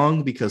not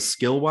wrong, because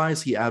skill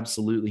wise, he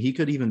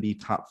could even be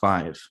top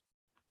 5,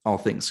 all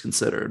things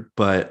considered.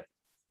 But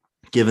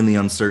given the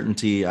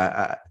uncertainty,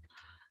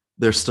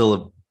 there's still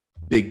a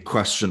big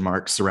question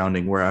mark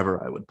surrounding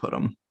wherever I would put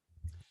him.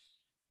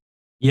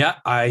 Yeah,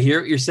 I hear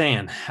what you're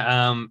saying.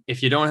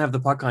 If you don't have the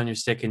puck on your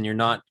stick and you're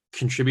not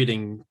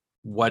contributing,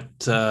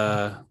 what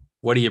are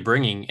you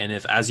bringing? And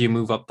if as you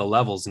move up the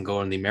levels and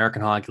go in the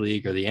American Hockey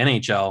League or the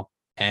NHL,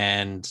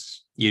 and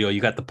you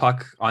got the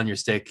puck on your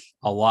stick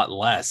a lot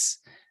less,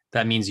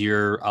 that means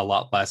you're a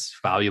lot less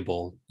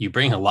valuable. You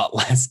bring a lot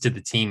less to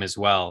the team as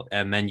well,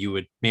 and then you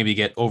would maybe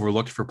get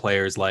overlooked for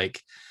players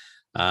like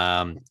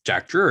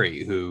Jack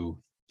Drury, who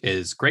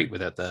is great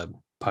without the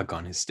puck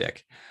on his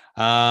stick.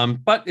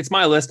 But it's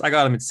my list. I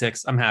got him at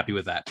 6. I'm happy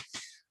with that.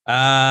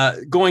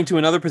 Going to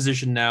another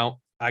position now.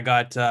 I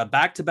got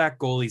back-to-back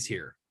goalies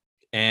here.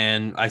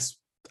 And I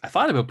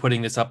thought about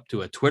putting this up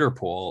to a Twitter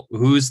poll.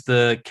 Who's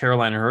the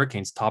Carolina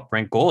Hurricanes'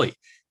 top-ranked goalie?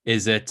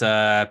 Is it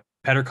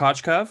Petr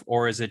Kochkov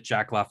or is it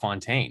Jack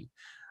LaFontaine?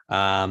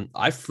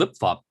 I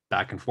flip-flopped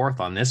back and forth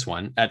on this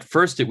one. At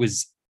first, it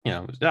was,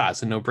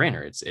 it's a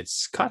no-brainer.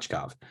 It's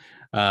Kochkov.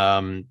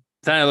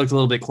 Then I looked a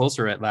little bit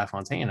closer at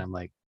LaFontaine. I'm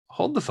like,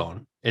 hold the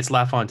phone. It's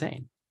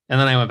LaFontaine. And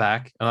then I went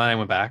back, and then I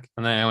went back,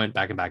 and then I went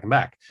back and back and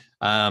back.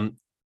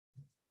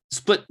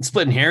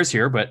 Splitting hairs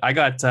here, but I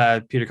got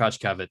Petr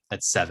Kochkov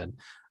at 7.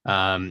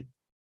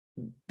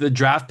 The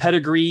draft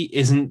pedigree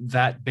isn't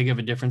that big of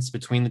a difference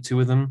between the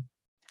two of them.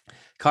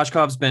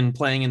 Kochkov's been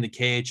playing in the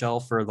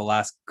KHL for the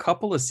last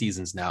couple of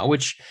seasons now,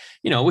 which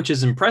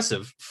is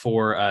impressive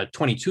for a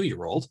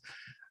 22-year-old.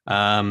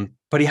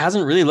 But he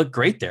hasn't really looked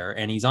great there,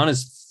 and he's on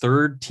his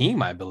 3rd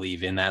team, I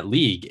believe, in that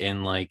league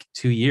in like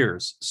 2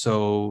 years.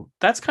 So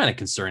that's kind of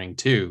concerning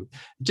too.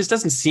 It just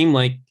doesn't seem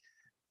like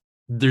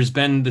there's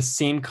been the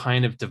same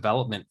kind of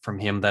development from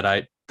him that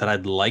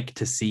I'd like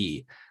to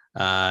see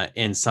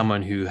in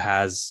someone who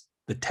has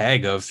the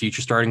tag of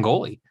future starting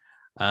goalie.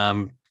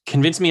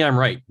 Convince me I'm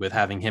right with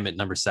having him at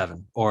number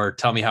 7, or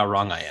tell me how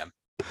wrong I am.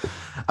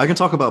 I can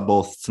talk about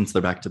both since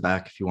they're back to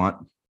back if you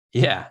want.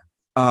 Yeah.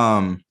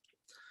 I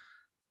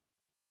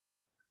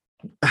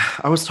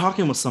was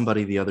talking with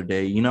somebody the other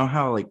day. You know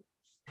how like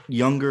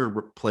younger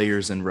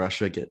players in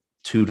Russia get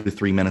 2 to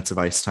 3 minutes of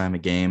ice time a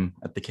game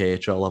at the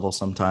KHL level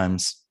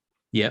sometimes?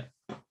 Yep.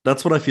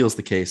 That's what I feel is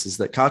the case, is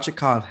that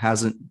Kochkov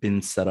hasn't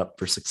been set up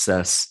for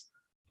success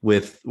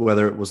with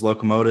whether it was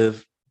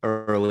Lokomotiv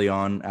early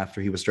on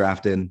after he was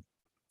drafted,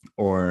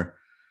 or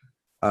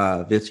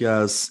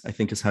Vityaz, I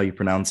think is how you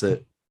pronounce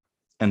it.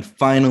 And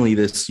finally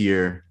this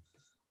year,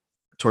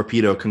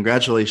 Torpedo,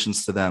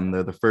 congratulations to them.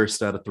 They're the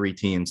first out of 3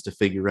 teams to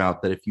figure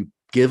out that if you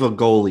give a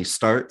goalie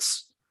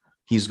starts,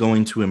 he's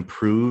going to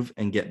improve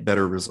and get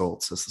better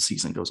results as the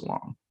season goes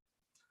along.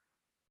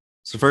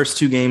 So the first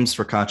 2 games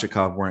for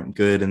Kochetkov weren't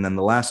good. And then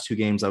the last 2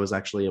 games, I was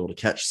actually able to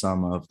catch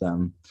some of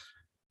them.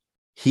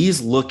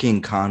 He's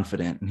looking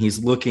confident, and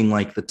he's looking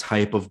like the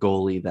type of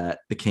goalie that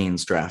the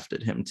Canes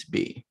drafted him to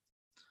be.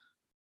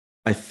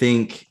 I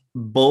think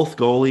both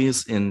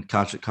goalies in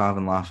Kochetkov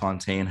and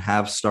LaFontaine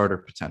have starter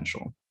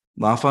potential.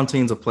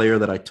 LaFontaine's a player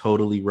that I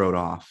totally wrote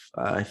off,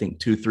 I think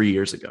 2-3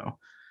 years ago.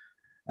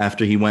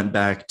 After he went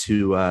back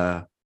to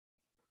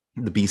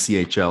the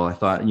BCHL, I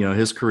thought,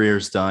 his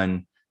career's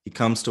done. He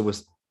comes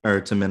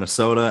to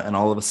Minnesota, and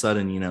all of a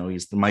sudden,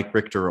 he's the Mike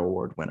Richter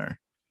Award winner.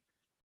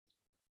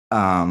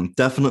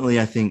 Definitely,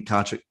 I think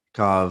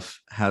Kochetkov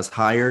has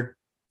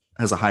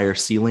a higher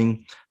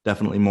ceiling,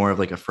 definitely more of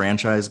like a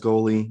franchise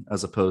goalie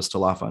as opposed to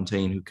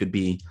LaFontaine, who could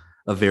be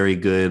a very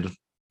good,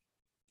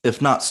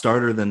 if not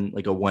starter, then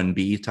like a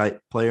 1B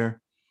type player.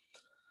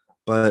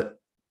 But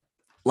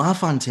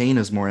LaFontaine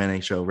is more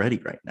NHL ready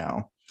right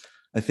now.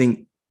 I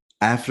think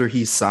after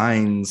he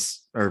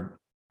signs, or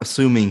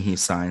assuming he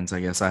signs, I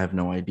guess I have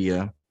no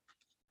idea,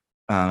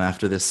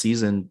 after this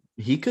season,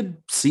 he could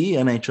see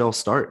NHL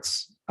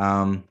starts.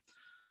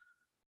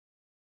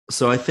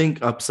 So I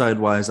think upside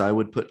wise, I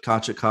would put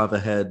Kochetkov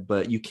ahead,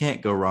 but you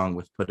can't go wrong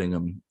with putting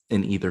him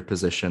in either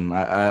position.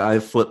 I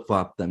flip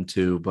flop them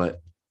too,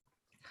 but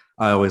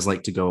I always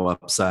like to go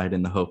upside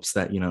in the hopes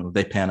that,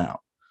 they pan out.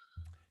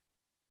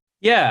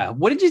 Yeah.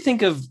 What did you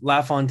think of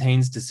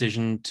LaFontaine's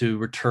decision to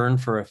return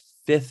for a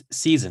 5th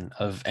season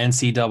of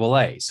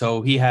NCAA?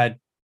 So he had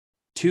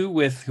 2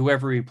 with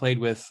whoever he played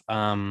with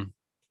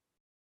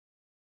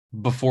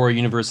before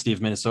University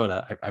of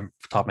Minnesota. I'm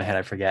top of my head,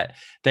 I forget.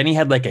 Then he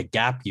had like a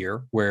gap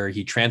year where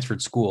he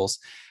transferred schools.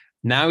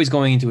 Now he's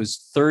going into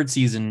his 3rd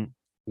season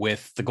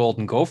with the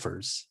Golden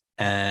Gophers,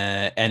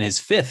 and his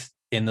 5th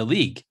in the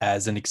league,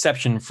 as an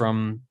exception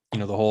from,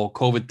 the whole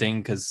COVID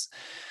thing, because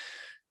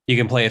you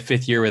can play a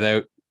 5th year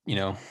without,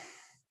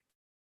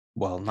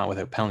 well, not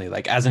without penalty.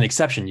 Like, as an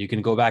exception, you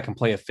can go back and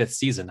play a 5th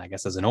season, I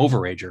guess, as an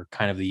overager,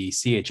 kind of the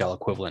CHL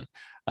equivalent.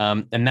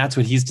 And that's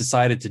what he's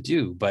decided to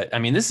do. But I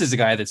mean, this is a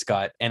guy that's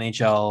got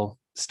NHL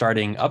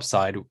starting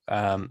upside.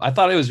 I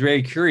thought it was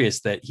very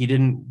curious that he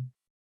didn't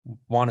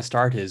want to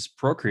start his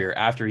pro career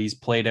after he's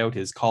played out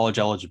his college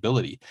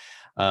eligibility.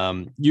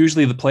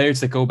 Usually the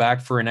players that go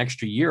back for an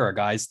extra year are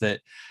guys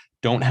that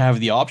don't have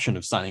the option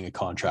of signing a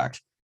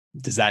contract.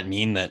 Does that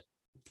mean that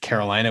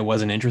Carolina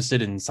wasn't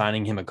interested in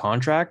signing him a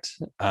contract?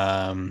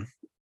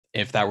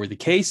 If that were the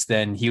case,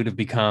 then he would have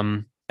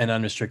become an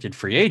unrestricted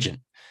free agent.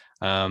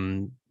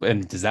 And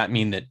does that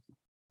mean that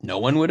no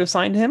one would have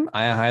signed him?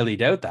 I highly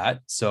doubt that.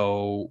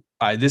 So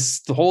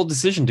the whole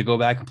decision to go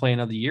back and play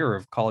another year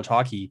of college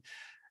hockey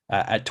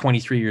at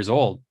 23 years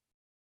old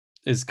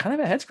is kind of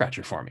a head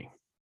scratcher for me.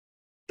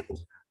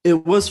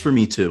 It was for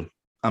me too.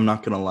 I'm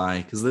not going to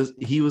lie, because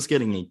he was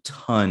getting a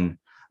ton.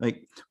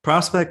 Like,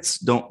 prospects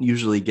don't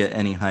usually get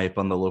any hype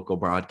on the local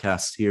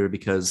broadcast here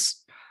because,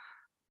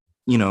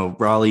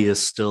 Raleigh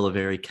is still a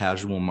very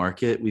casual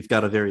market. We've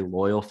got a very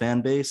loyal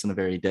fan base and a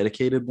very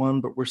dedicated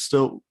one, but we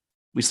still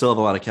have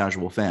a lot of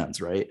casual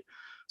fans, right?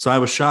 So I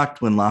was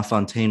shocked when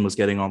LaFontaine was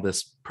getting all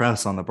this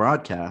press on the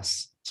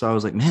broadcast. So I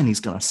was like, man,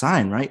 he's going to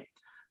sign, right?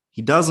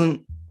 He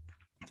doesn't.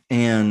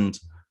 And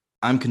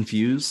I'm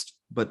confused.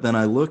 But then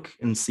I look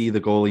and see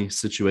the goalie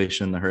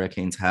situation the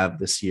Hurricanes have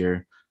this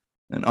year.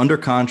 And under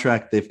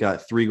contract, they've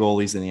got 3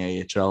 goalies in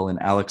the AHL, and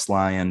Alex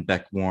Lyon,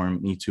 Beck Warm,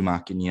 Eetu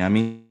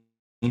Makiniemi.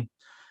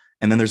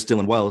 And then there's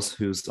Dylan Wells,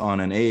 who's on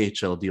an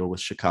AHL deal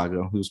with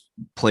Chicago, who's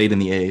played in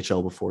the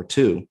AHL before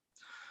too.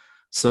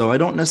 So I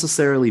don't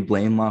necessarily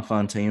blame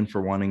LaFontaine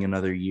for wanting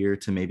another year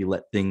to maybe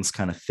let things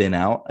kind of thin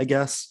out, I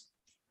guess.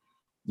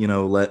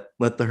 Let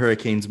the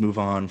Hurricanes move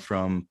on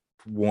from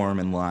Warm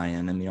and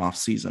Lyon in the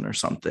offseason or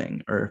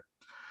something. Or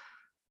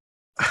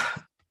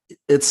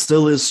it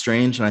still is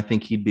strange, and I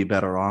think he'd be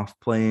better off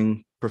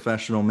playing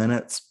professional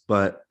minutes.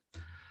 But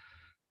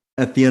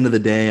at the end of the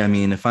day, I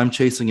mean, if I'm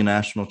chasing a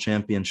national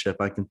championship,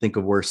 I can think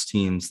of worse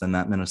teams than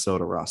that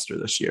Minnesota roster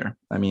this year.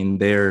 I mean,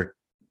 they're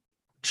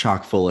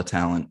chock full of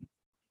talent.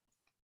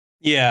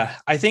 Yeah,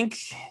 I think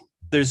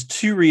there's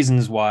 2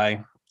 reasons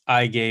why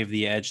I gave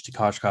the edge to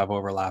Kochetkov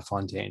over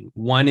LaFontaine.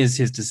 One is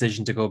his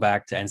decision to go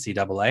back to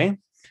NCAA.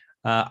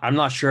 I'm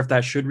not sure if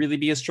that should really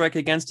be a strike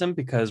against him,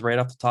 because right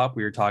off the top,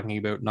 we were talking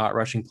about not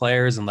rushing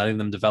players and letting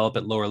them develop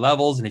at lower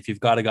levels. And if you've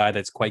got a guy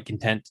that's quite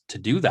content to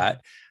do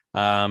that,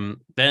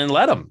 then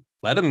let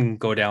him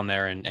go down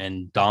there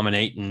and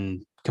dominate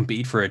and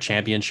compete for a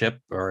championship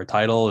or a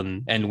title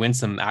and win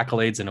some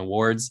accolades and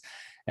awards,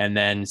 and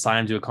then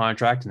sign him to a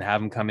contract and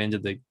have him come into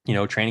the,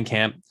 training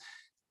camp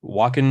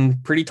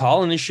walking pretty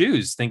tall in his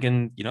shoes,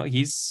 thinking,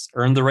 he's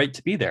earned the right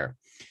to be there.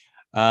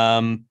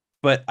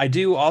 But I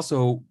do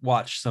also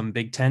watch some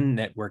Big Ten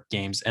network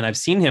games, and I've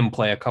seen him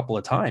play a couple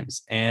of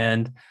times.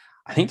 And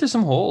I think there's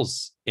some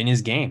holes in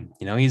his game.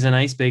 He's a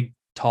nice, big,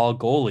 tall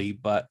goalie,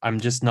 but I'm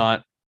just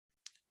not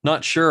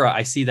sure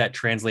I see that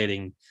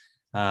translating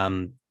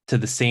to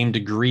the same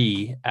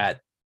degree at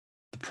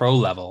the pro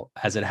level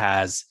as it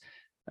has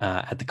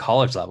at the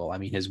college level. I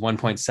mean, his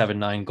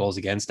 1.79 goals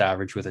against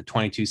average with a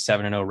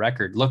 22-7-0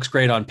 record looks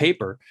great on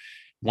paper.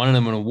 Won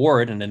him an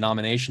award and a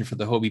nomination for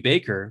the Hobey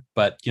Baker.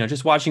 But,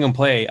 just watching him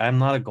play, I'm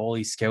not a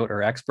goalie scout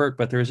or expert,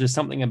 but there's just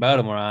something about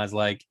him where I was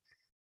like,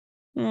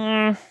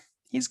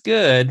 he's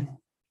good,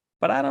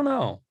 but I don't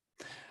know.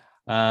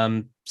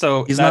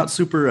 So he's not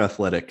super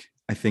athletic,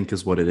 I think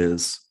is what it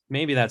is.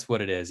 Maybe that's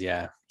what it is.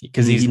 Yeah.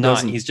 Because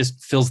he's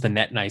just fills the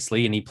net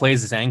nicely and he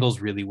plays his angles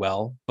really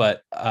well,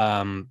 but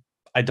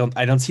I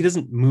don't see, he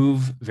doesn't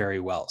move very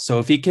well. So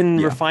if he can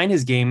refine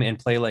his game and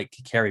play like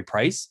Carey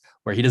Price,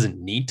 where he doesn't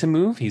need to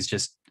move, he's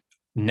just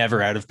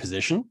never out of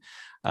position,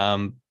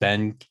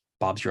 then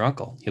Bob's your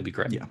uncle. He'll be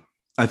great. Yeah.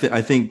 I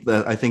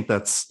think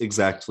that's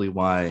exactly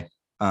why,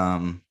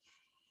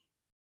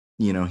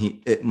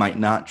 it might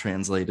not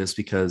translate, is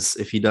because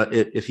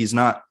if he's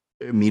not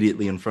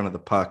immediately in front of the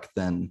puck,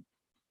 then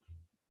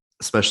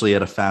especially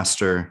at a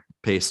faster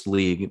paced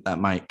league, that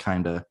might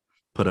kind of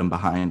put him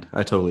behind.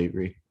 I totally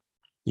agree.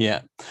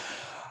 Yeah.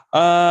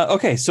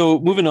 Okay, so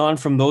moving on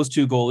from those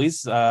two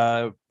goalies,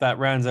 that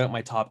rounds out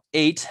my top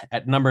 8.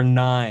 At number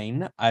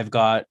 9, I've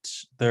got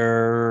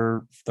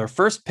their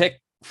first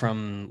pick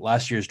from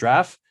last year's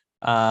draft.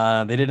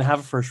 They didn't have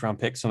a first round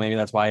pick, so maybe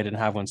that's why I didn't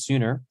have one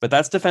sooner. But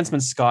that's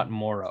defenseman Scott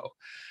Morrow.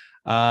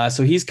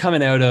 So he's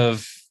coming out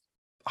of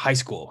high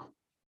school,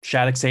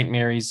 Shattuck St.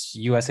 Mary's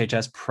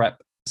USHS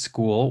prep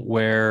school,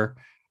 where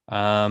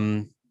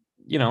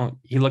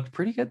he looked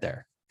pretty good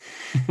there.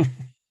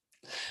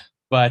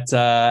 But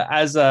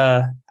as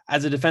a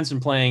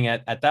defenseman playing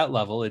at that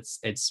level,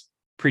 it's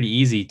pretty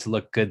easy to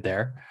look good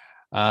there.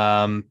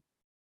 What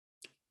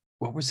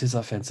was his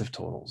offensive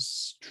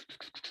totals?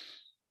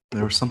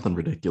 There was something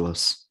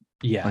ridiculous.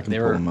 Yeah, I can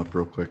pull them up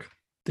real quick.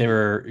 They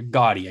were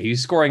gaudy. He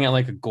was scoring at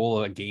like a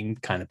goal a game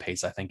kind of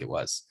pace, I think it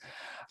was.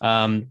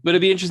 But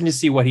it'd be interesting to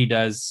see what he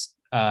does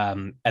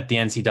at the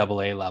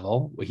NCAA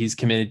level. He's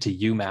committed to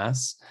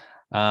UMass.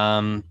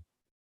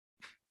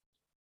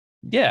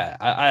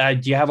 Yeah,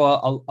 do you have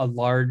a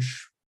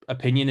large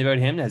opinion about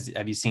him?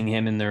 Have you seen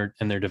him in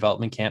their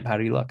development camp? How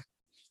did he look?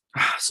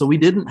 So we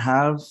didn't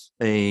have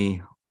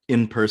a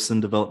in-person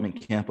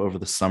development camp over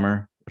the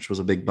summer, which was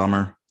a big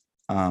bummer,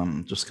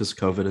 just because of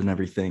COVID and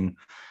everything.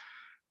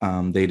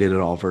 They did it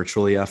all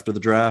virtually after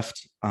the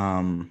draft,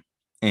 and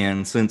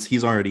since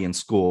he's already in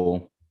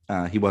school,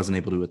 he wasn't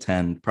able to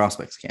attend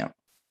prospects camp.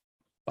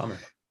 Bummer.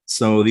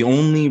 So the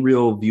only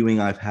real viewing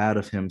I've had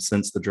of him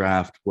since the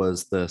draft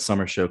was the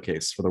summer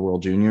showcase for the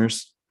World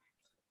Juniors.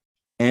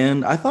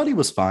 And I thought he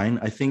was fine.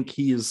 I think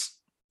his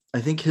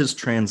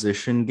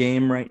transition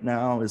game right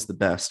now is the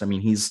best. I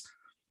mean, he's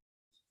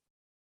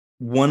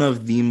one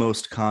of the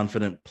most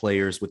confident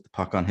players with the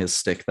puck on his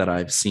stick that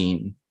I've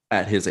seen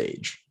at his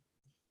age.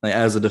 Like,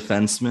 as a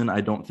defenseman,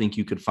 I don't think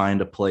you could find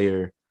a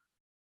player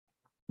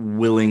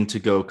willing to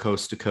go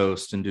coast to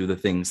coast and do the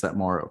things that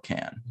Morrow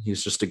can.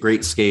 He's just a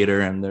great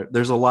skater, and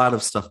there's a lot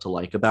of stuff to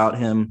like about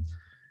him,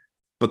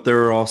 but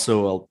there are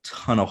also a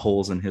ton of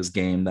holes in his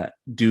game that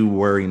do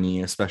worry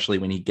me, especially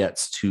when he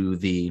gets to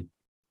the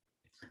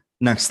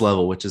next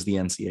level, which is the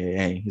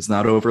NCAA. He's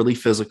not overly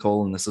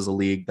physical, and this is a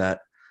league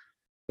that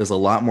is a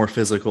lot more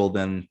physical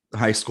than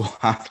high school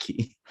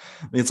hockey.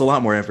 I mean, it's a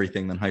lot more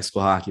everything than high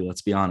school hockey,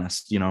 let's be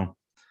honest.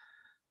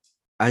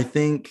 I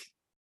think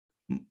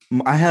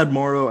I had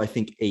Morrow, I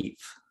think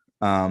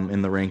 8th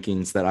in the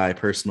rankings that I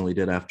personally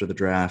did after the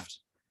draft.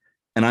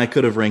 And I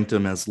could have ranked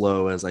him as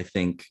low as, I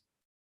think,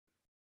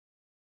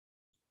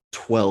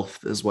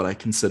 12th is what I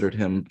considered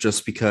him,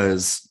 just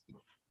because,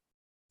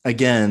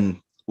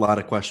 again, a lot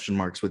of question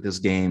marks with his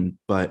game.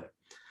 But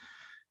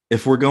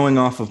if we're going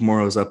off of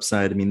Morrow's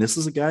upside, I mean, this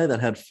is a guy that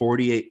had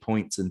 48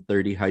 points in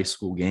 30 high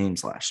school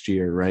games last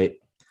year, right?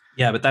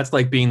 Yeah, but that's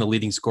like being the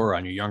leading scorer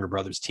on your younger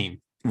brother's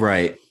team.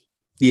 Right.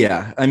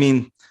 Yeah. I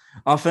mean,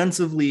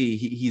 offensively,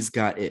 he's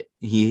got it.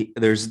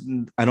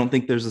 I don't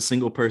think there's a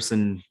single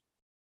person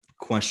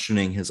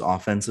questioning his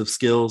offensive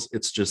skills.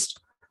 It's just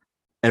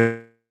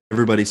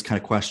everybody's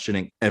kind of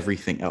questioning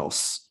everything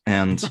else,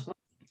 and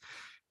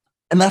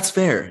that's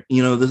fair.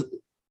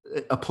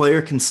 A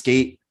player can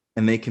skate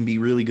and they can be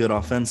really good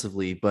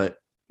offensively, but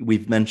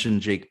we've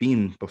mentioned Jake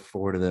Bean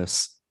before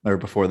this.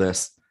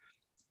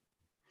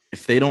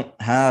 If they don't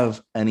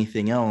have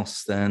anything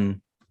else,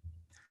 then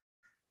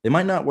they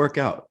might not work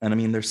out. And I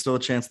mean, there's still a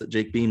chance that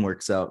Jake Bean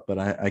works out, but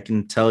I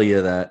can tell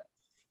you that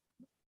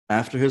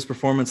after his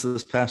performance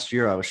this past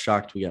year, I was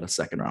shocked we got a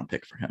 2nd round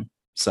pick for him.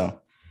 So,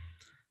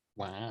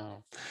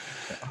 wow.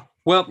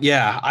 Well,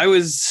 yeah, I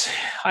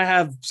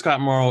have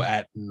Scott Morrow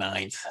at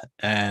 9th,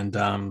 and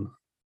I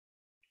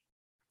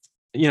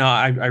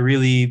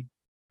really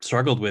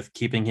struggled with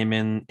keeping him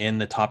in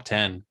the top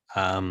 10.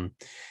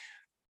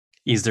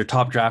 He's their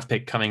top draft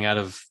pick coming out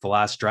of the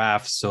last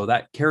draft. So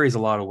that carries a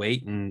lot of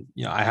weight. And,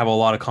 I have a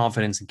lot of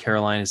confidence in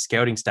Carolina's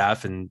scouting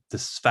staff. And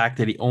this fact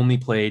that he only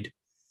played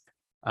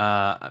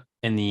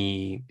in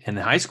the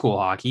high school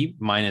hockey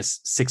minus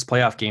 6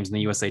 playoff games in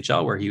the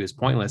USHL where he was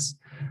pointless.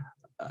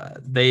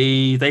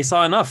 They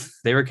saw enough.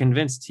 They were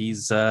convinced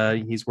he's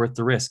worth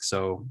the risk.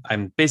 So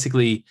I'm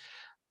basically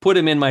put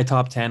him in my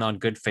top 10 on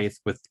good faith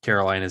with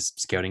Carolina's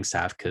scouting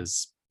staff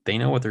because they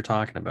know what they're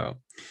talking about.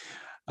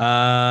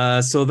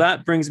 So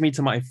that brings me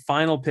to my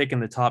final pick in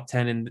the top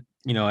 10. And,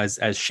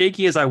 as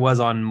shaky as I was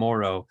on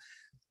Morrow,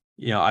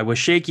 I was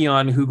shaky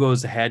on who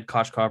goes ahead,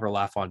 Kochkov or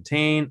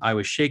LaFontaine. I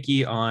was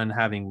shaky on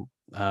having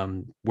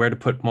where to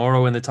put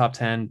Morrow in the top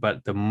 10.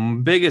 But the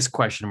biggest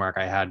question mark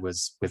I had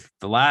was with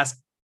the last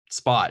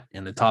spot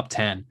in the top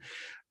 10.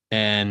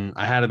 And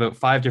I had about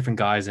 5 different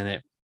guys in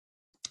it.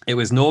 It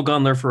was Noel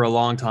Gunler for a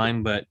long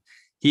time, but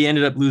he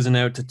ended up losing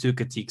out to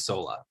Tuukka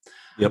Tiksola.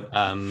 Yep.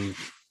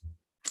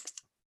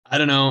 I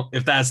don't know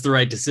if that's the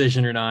right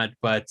decision or not,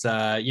 but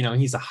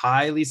he's a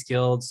highly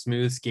skilled,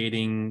 smooth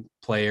skating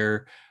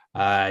player.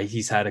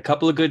 He's had a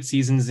couple of good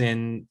seasons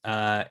in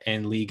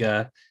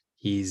Liga.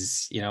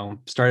 He's,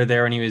 started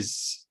there when he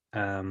was,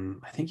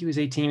 I think he was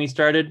 18 when he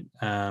started.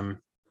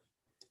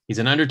 He's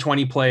an under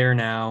 20 player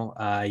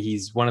now.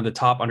 He's one of the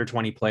top under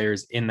 20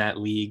 players in that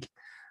league.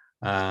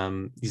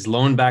 He's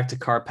loaned back to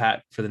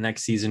Karpat for the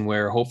next season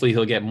where hopefully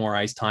he'll get more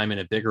ice time and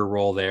a bigger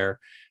role there.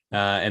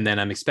 And then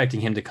I'm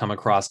expecting him to come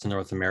across to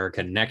North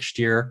America next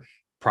year,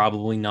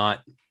 probably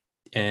not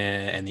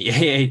in the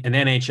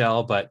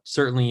NHL, but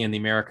certainly in the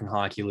American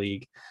Hockey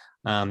League.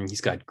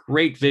 He's got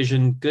great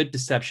vision, good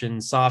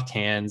deception, soft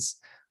hands,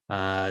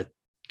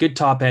 good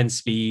top end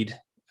speed.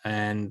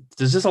 And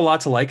there's just a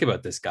lot to like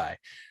about this guy.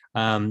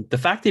 The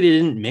fact that he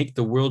didn't make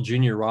the World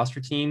Junior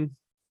roster team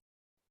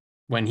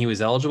when he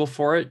was eligible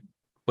for it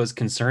was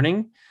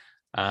concerning.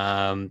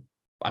 I'm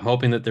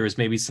hoping that there was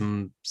maybe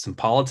some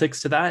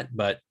politics to that,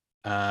 but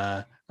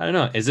I don't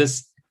know. Is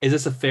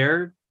this a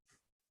fair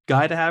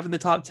guy to have in the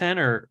top 10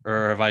 or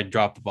have I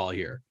dropped the ball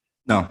here?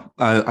 No,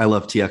 I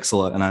love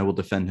TXLA and I will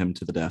defend him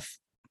to the death.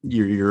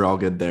 You're all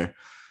good there.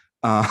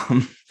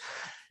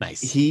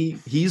 Nice.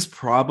 He's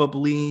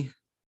probably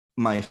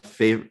my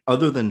favorite,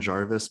 other than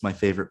Jarvis, my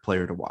favorite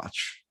player to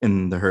watch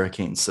in the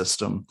Hurricane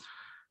system,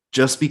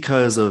 just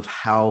because of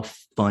how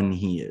fun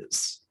he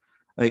is.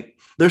 Like,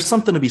 there's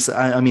something to be said.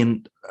 I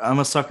mean, I'm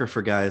a sucker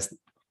for guys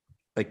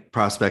like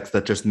prospects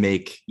that just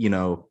make,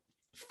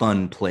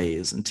 fun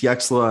plays. And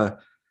Tiexla,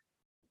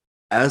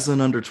 as an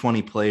under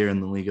 20 player in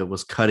the Liga,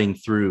 was cutting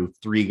through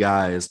 3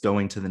 guys,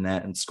 going to the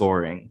net and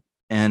scoring.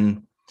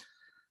 And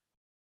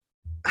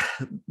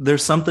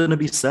there's something to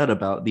be said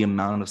about the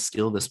amount of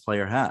skill this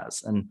player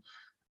has. And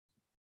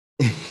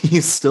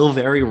he's still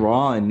very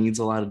raw and needs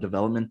a lot of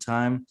development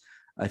time.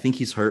 I think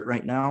he's hurt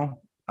right now.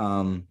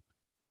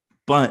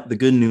 But the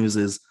good news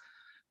is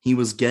he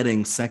was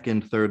getting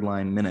second, third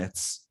line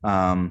minutes,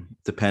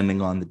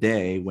 depending on the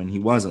day when he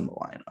was in the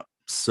lineup.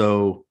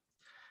 So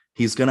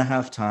he's going to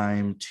have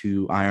time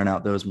to iron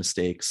out those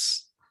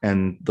mistakes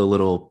and the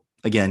little,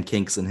 again,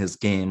 kinks in his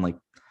game. Like,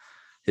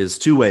 his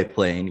two-way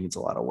play needs a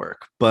lot of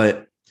work.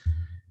 But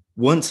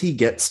once he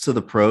gets to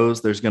the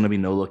pros, there's going to be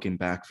no looking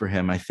back for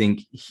him. I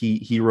think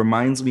he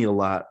reminds me a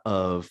lot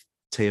of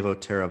Teuvo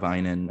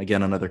Teravainen,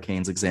 again, another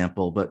Canes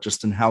example, but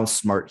just in how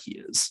smart he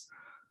is.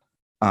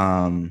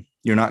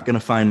 You're not going to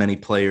find many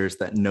players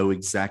that know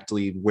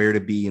exactly where to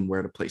be and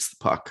where to place the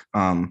puck.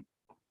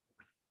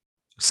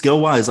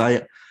 Skill-wise,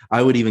 I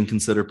would even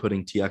consider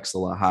putting TX a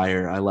lot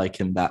higher. I like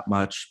him that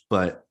much,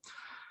 but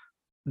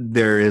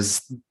there are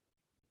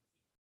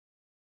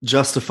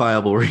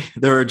justifiable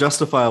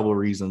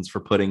reasons for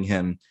putting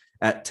him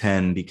at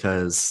 10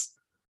 because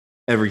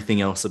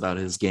everything else about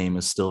his game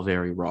is still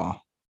very raw.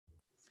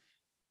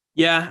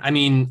 Yeah, I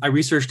mean, I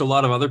researched a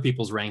lot of other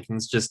people's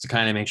rankings just to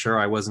kind of make sure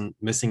I wasn't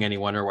missing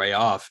anyone or way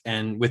off.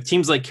 And with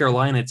teams like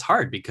Carolina, it's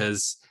hard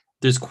because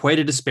there's quite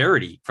a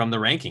disparity from the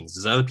rankings.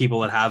 There's other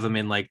people that have him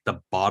in like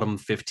the bottom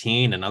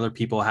 15 and other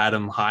people had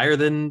him higher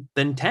than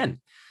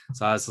 10.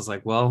 So I was just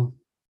like, well,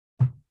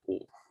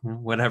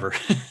 whatever.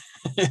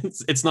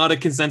 It's not a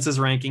consensus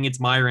ranking. It's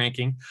my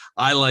ranking.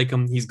 I like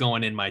him. He's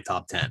going in my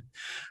top 10.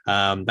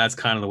 That's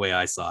kind of the way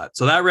I saw it.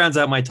 So that rounds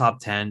out my top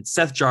 10.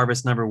 Seth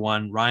Jarvis, number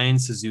 1, Ryan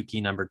Suzuki,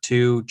 number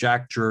 2,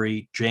 Jack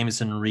Drury,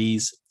 Jameson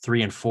Rees,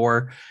 3 and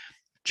 4,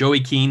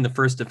 Joey Keane, the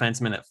first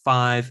defenseman, at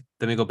 5.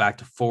 Then we go back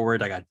to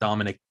forward. I got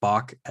Dominic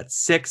Bach at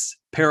 6,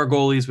 pair of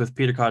goalies with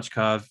Peter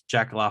Kochkov,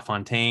 Jack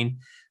LaFontaine.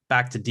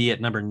 Back to D at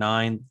number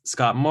 9,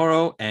 Scott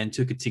Morrow, and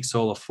Tuukka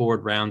Tiksola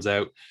forward rounds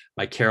out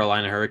my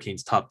Carolina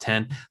Hurricanes top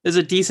 10. There's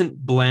a decent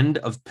blend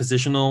of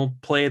positional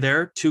play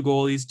there, 2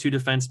 goalies, 2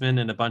 defensemen,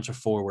 and a bunch of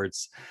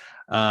forwards.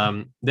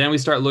 Then we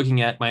start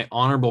looking at my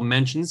honorable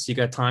mentions. You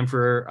got time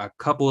for a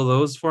couple of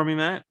those for me,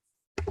 Matt?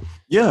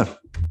 Yeah.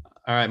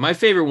 All right. My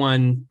favorite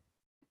one,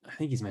 I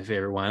think he's my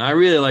favorite one. I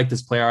really like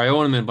this player. I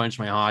own him in a bunch of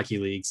my hockey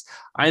leagues.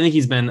 I think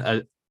he's been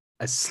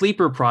a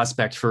sleeper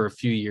prospect for a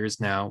few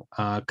years now,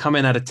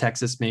 coming out of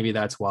Texas. Maybe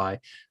that's why.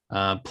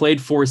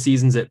 Played 4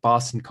 seasons at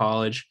Boston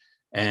College.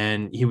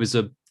 and he was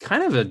a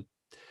kind of an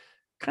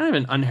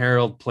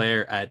unheralded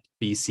player at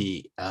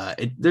BC.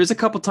 There's a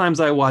couple times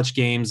I watch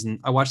games and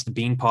I watch the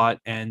Beanpot,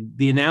 and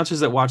the announcers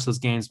that watch those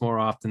games more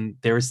often,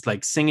 they're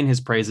like singing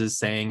his praises,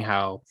 saying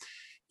how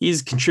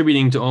he's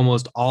contributing to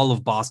almost all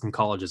of Boston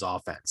College's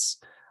offense.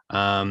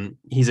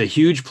 He's a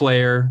huge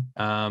player.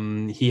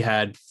 He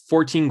had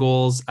 14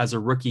 goals as a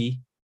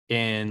rookie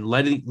and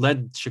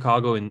led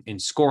Chicago in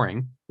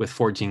scoring with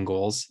 14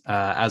 goals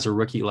as a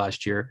rookie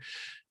last year.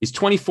 He's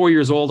 24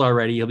 years old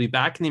already. He'll be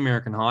back in the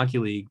American Hockey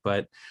League,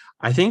 but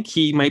I think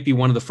he might be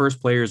one of the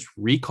first players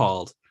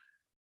recalled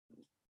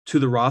to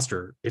the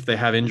roster if they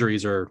have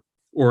injuries or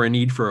a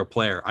need for a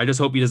player. I just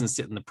hope he doesn't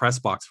sit in the press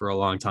box for a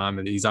long time,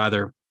 and he's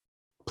either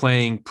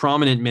playing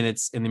prominent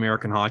minutes in the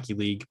American Hockey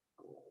League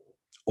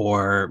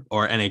or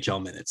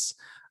NHL minutes.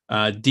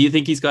 Do you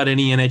think he's got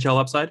any NHL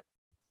upside?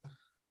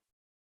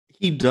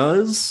 He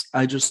does.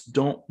 I just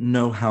don't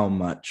know how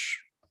much.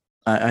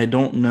 I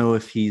don't know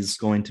if he's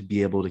going to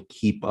be able to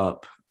keep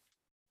up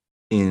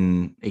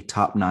in a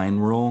top 9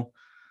 role,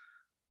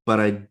 but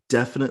I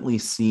definitely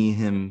see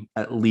him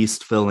at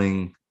least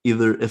filling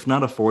either, if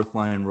not a 4th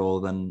line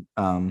role, then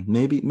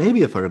maybe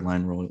a 3rd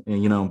line role.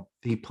 You know,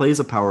 he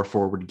plays a power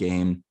forward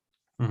game,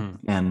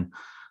 and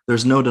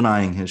there's no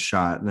denying his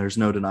shot. There's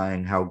no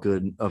denying how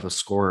good of a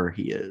scorer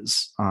he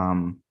is.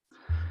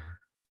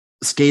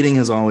 Skating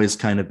has always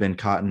kind of been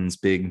Cotton's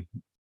big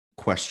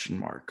question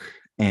mark.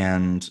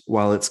 And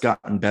while it's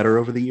gotten better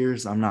over the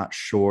years, I'm not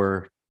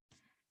sure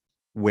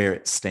where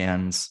it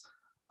stands.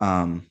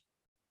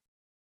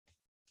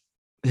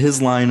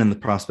 His line in the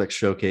prospect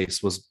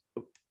showcase was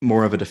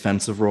more of a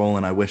defensive role,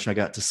 and I wish I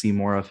got to see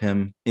more of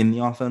him in the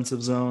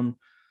offensive zone.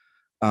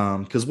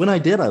 Because when I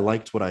did, I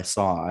liked what I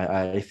saw.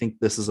 I think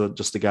this is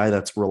just a guy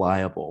that's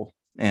reliable,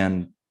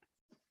 and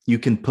you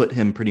can put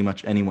him pretty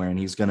much anywhere, and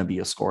he's going to be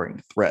a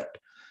scoring threat.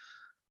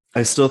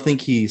 I still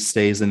think he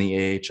stays in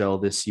the AHL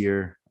this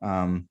year,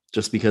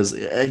 just because,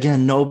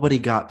 again, nobody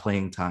got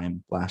playing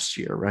time last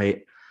year,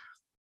 right?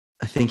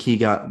 I think he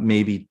got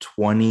maybe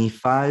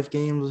 25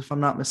 games, if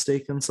I'm not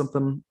mistaken,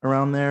 something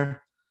around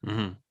there.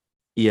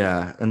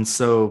 Yeah, and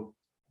so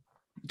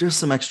just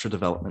some extra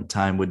development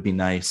time would be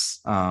nice.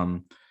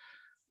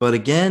 But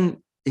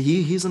again,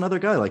 he's another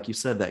guy, like you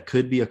said, that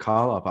could be a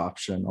call-up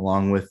option,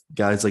 along with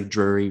guys like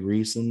Drury,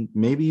 Reese, and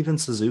maybe even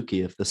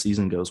Suzuki if the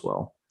season goes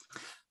well.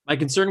 My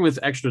concern with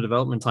extra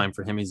development time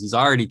for him is he's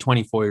already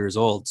 24 years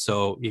old.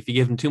 So if you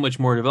give him too much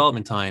more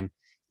development time,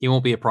 he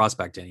won't be a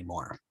prospect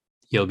anymore.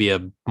 He'll be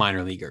a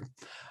minor leaguer.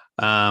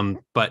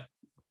 But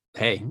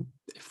hey,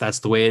 if that's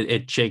the way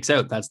it shakes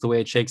out, that's the way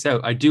it shakes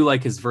out. I do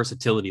like his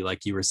versatility,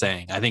 like you were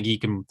saying. I think you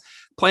can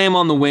play him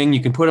on the wing.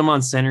 You can put him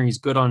on center. He's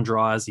good on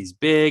draws. He's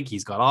big.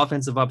 He's got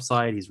offensive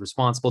upside. He's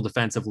responsible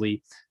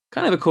defensively.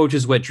 Kind of a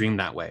coach's wet dream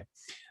that way.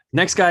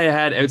 Next guy I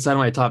had outside of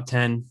my top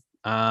 10,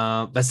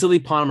 Vasily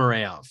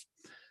Ponomarev.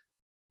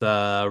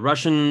 The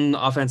Russian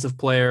offensive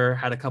player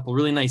had a couple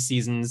really nice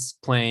seasons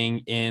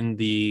playing in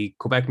the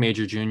Quebec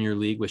Major Junior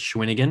League with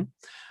Shawinigan.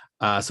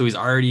 So he's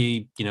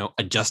already,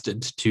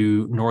 adjusted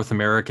to North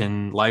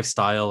American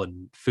lifestyle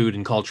and food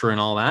and culture and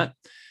all that.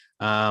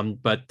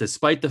 But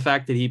despite the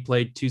fact that he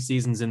played 2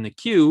 seasons in the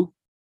Q,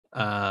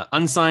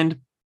 unsigned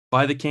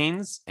by the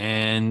Canes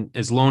and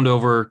is loaned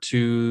over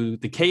to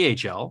the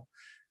KHL.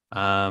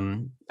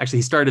 Actually,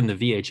 he started in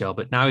the VHL,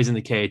 but now he's in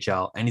the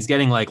KHL, and he's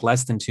getting like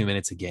less than 2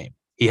 minutes a game.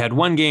 He had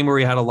one game where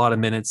he had a lot of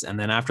minutes, and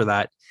then after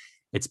that,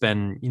 it's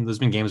been, there's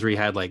been games where he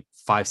had like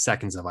 5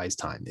 seconds of ice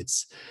time.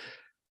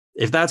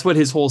 If that's what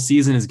his whole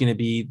season is going to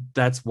be,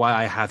 that's why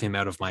I have him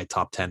out of my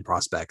top 10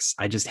 prospects.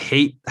 I just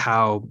hate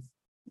how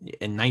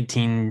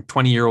 19,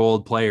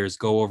 20-year-old players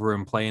go over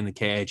and play in the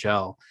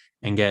KHL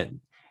and get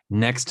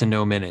next to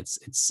no minutes.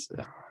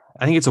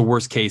 I think it's a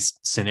worst case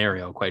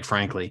scenario, quite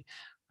frankly.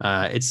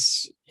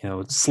 It's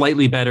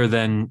slightly better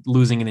than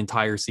losing an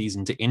entire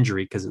season to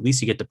injury, because at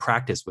least you get to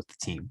practice with the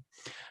team.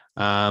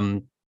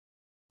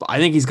 But I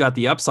think he's got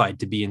the upside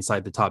to be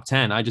inside the top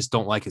 10. I just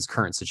don't like his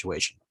current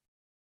situation.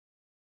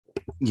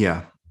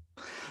 Yeah.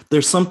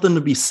 There's something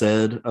to be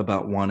said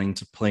about wanting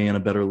to play in a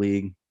better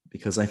league,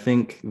 because I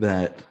think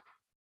that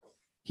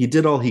he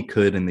did all he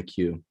could in the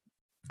Q.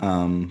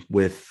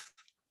 With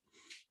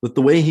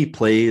the way he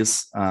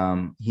plays,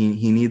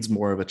 he needs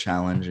more of a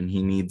challenge, and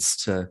he needs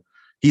to.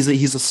 He's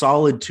a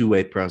solid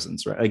 2-way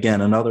presence, right?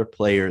 Again, another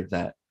player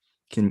that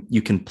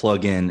you can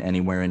plug in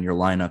anywhere in your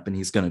lineup, and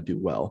he's going to do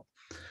well.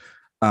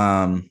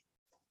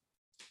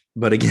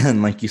 But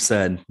again, like you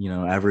said,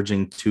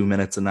 averaging 2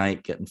 minutes a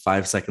night, getting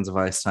 5 seconds of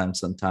ice time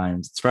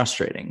sometimes, it's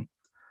frustrating.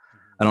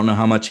 I don't know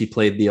how much he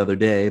played the other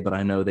day, but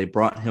I know they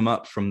brought him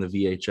up from the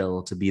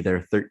VHL to be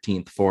their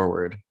 13th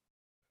forward.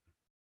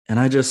 And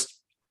this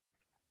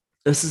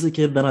is a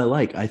kid that I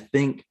like. I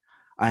think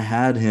I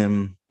had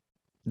him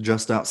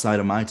just outside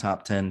of my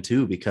top 10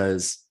 too,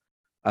 because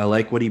I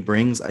like what he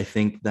brings. I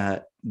think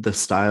that the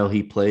style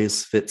he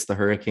plays fits the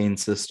Hurricane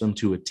system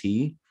to a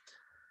T.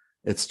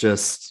 It's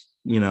just,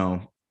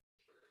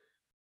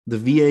 the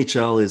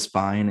VHL is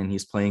fine and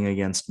he's playing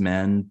against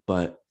men,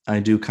 but I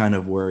do kind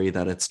of worry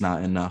that it's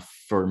not enough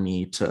for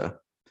me to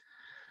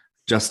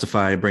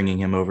justify bringing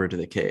him over to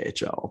the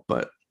KHL.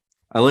 But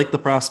I like the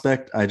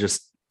prospect. I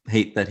just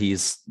hate that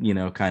he's,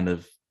 kind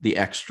of the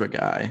extra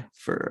guy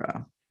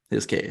for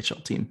his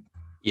KHL team.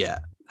 Yeah.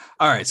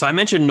 All right. So I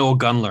mentioned Noel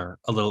Gunler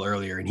a little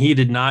earlier, and he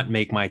did not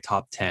make my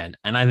top 10.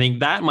 And I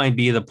think that might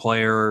be the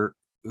player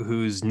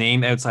whose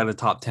name outside the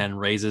top 10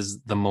 raises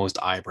the most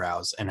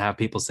eyebrows and have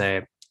people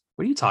say,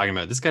 what are you talking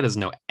about? This guy doesn't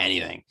know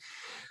anything.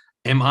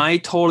 Am I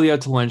totally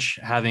out to lunch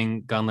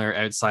having Gunler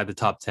outside the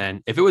top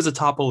 10? If it was a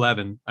top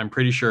 11, I'm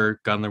pretty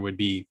sure Gunler would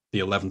be the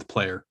 11th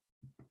player.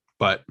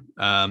 But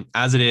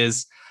as it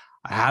is,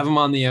 I have him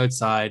on the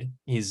outside.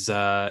 He's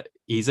a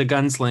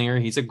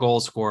gunslinger. He's a goal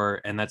scorer,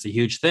 and that's a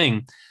huge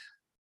thing.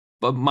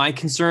 But my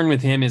concern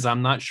with him is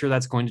I'm not sure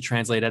that's going to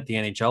translate at the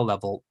NHL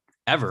level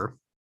ever,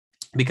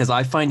 because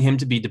I find him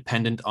to be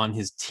dependent on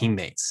his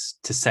teammates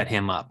to set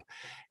him up.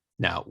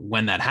 Now,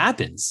 when that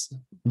happens,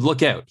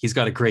 look out. He's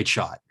got a great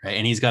shot, right?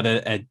 And he's got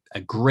a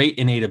great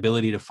innate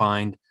ability to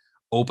find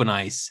open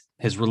ice.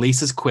 His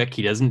release is quick.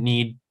 He doesn't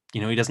need,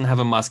 he doesn't have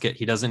a musket.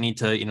 He doesn't need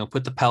to,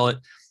 put the pellet,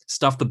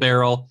 stuff the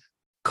barrel,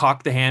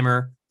 cock the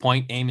hammer,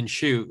 point, aim, and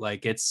shoot.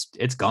 Like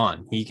it's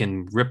gone. He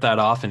can rip that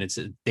off, and it's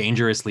a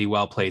dangerously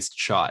well-placed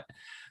shot.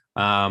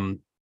 But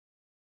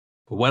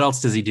what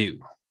else does he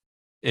do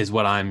is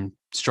what I'm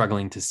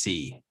struggling to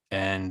see.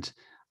 And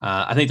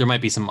I think there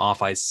might be some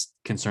off-ice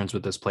concerns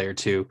with this player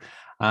too.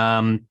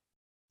 Would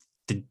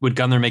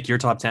Gunler make your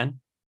top 10?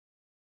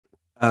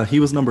 He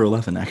was number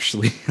 11,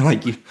 actually.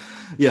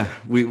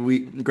 We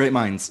great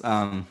minds.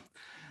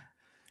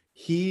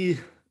 He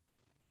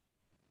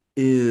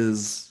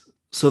is,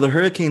 so the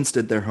Hurricanes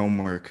did their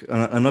homework.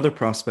 Another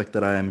prospect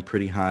that I am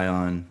pretty high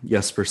on,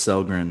 Jesper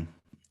Sellgren,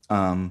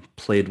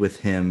 played with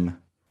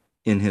him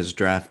in his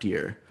draft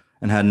year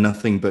and had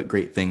nothing but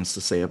great things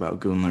to say about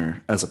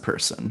Gunler as a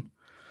person.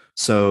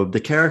 So the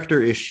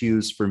character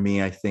issues for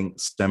me, I think,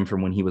 stem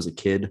from when he was a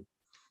kid,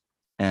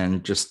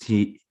 and just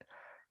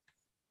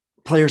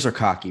players are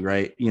cocky,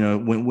 right?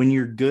 When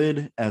you're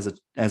good as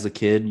a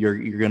kid, you're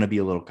going to be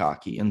a little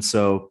cocky. And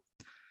so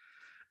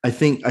I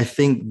think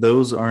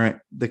those aren't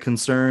the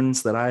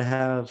concerns that I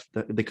have.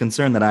 The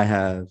concern that I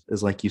have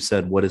is, like you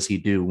said, what does he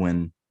do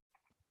when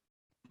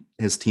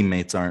his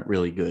teammates aren't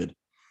really good?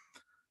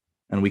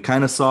 And we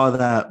kind of saw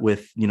that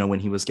with, when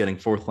he was getting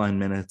fourth line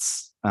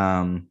minutes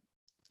in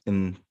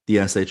the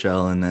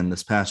SHL, and then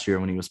this past year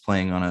when he was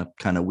playing on a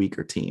kind of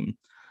weaker team.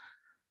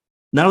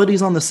 Now that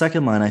he's on the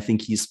second line, I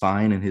think he's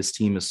fine and his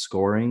team is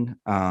scoring.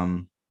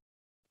 I'm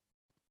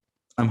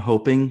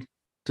hoping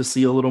to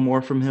see a little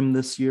more from him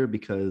this year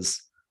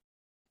because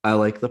I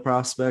like the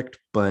prospect,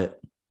 but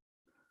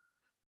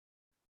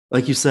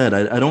like you said,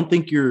 I don't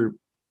think you're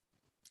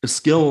a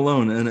skill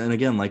alone. And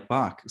again, like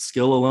Bach,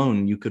 skill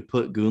alone, you could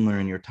put Gunler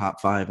in your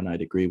top 5 and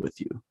I'd agree with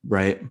you,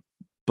 right?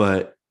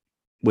 But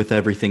with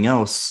everything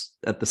else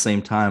at the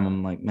same time,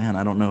 I'm like, man,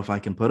 I don't know if I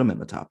can put him in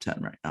the top 10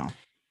 right now.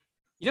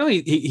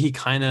 He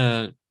kind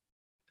of,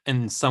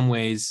 in some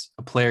ways,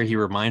 a player he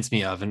reminds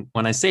me of. And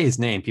when I say his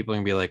name, people are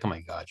gonna be like, oh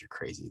my God, you're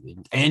crazy.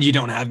 And you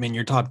don't have him in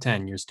your top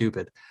 10. You're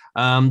stupid.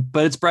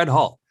 But it's Brett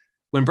Hull.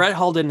 When Brett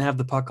Hull didn't have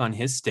the puck on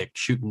his stick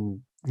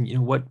shooting,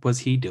 what was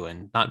he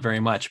doing? Not very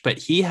much, but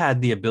he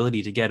had the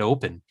ability to get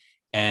open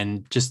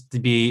and just to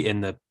be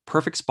in the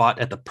perfect spot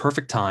at the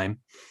perfect time.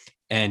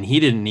 And he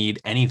didn't need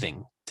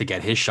anything to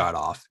get his shot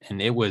off.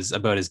 And it was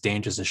about as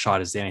dangerous a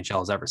shot as the NHL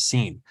has ever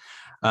seen.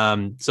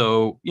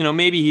 So,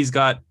 maybe he's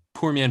got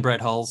poor man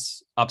Brett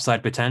Hull's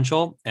upside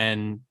potential.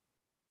 And,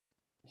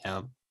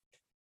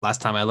 last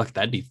time I looked,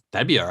 that'd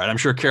be all right. I'm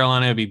sure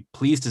Carolina would be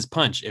pleased as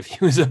punch if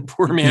he was a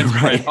poor man's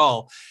right. Brett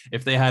Hull,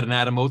 if they had an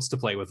Adam Oates to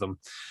play with them.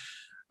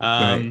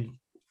 Right.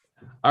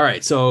 All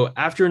right. So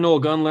after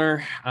Noel Gunler,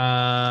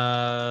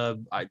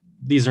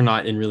 these are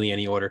not in really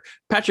any order.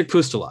 Patrick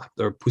Pustola.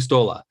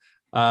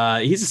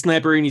 He's a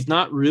sniper, and he's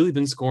not really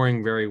been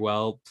scoring very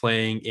well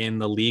playing in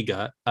the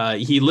Liga.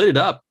 He lit it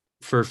up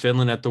for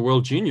Finland at the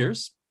World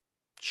Juniors,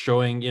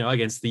 showing,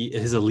 against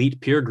his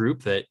elite peer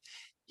group that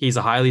he's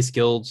a highly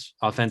skilled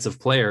offensive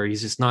player.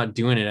 He's just not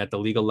doing it at the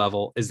legal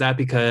level. Is that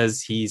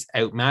because he's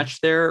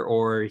outmatched there,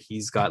 or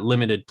he's got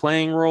limited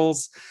playing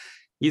roles?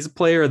 He's a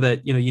player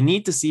that, you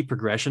need to see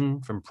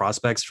progression from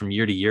prospects from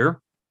year to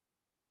year.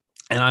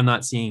 And I'm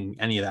not seeing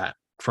any of that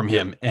from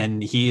him.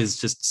 And he is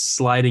just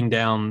sliding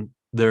down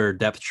their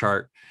depth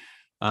chart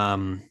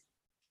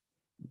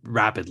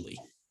rapidly.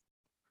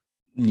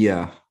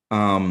 Yeah.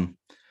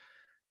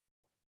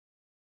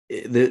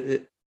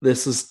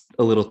 This is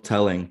a little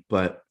telling,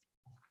 but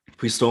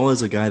Pustola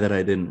is a guy that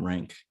I didn't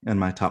rank in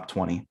my top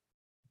 20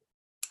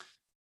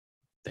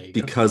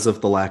 because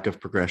of the lack of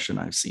progression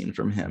I've seen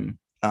from him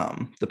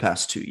the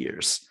past 2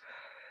 years.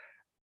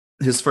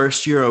 His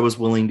first year, I was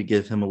willing to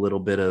give him a little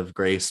bit of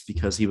grace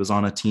because he was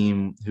on a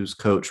team whose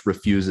coach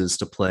refuses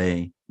to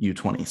play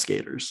U20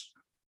 skaters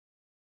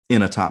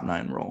in a top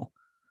 9 role.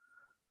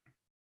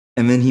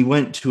 And then he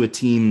went to a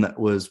team that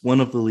was one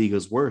of the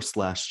league's worst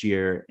last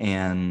year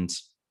and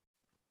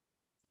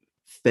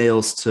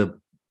fails to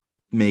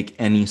make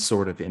any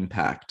sort of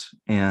impact.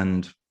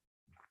 And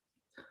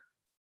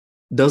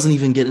doesn't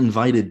even get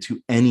invited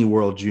to any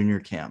World Junior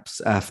camps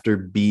after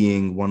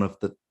being one of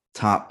the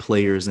top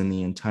players in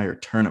the entire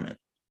tournament.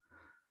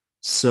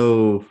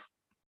 So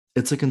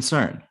it's a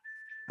concern.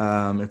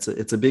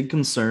 It's a big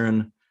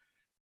concern.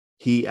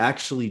 He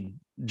actually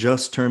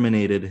just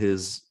terminated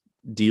his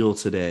deal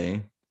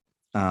today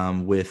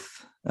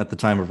with, at the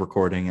time of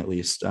recording at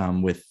least,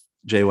 with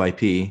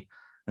JYP,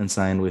 and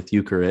signed with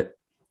Eucharist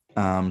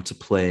to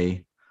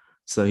play.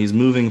 So he's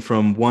moving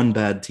from one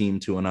bad team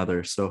to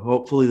another. So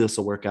hopefully this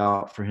will work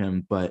out for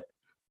him. But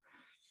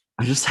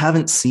I just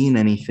haven't seen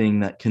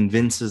anything that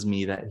convinces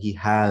me that he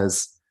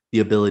has the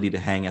ability to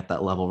hang at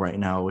that level right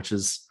now, which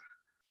is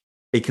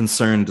a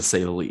concern to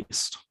say the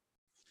least.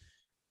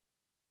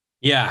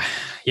 Yeah,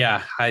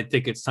 yeah. I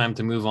think it's time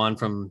to move on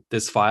from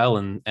this file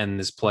and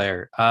this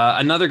player.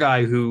 Another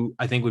guy who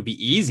I think would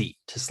be easy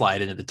to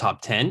slide into the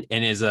top 10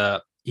 and is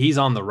he's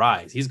on the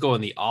rise. He's going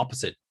the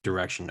opposite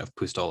direction of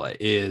Pustola,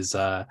 is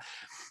Zion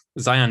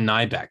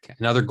Nybeck,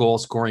 another goal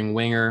scoring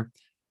winger.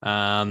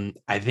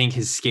 I think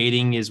his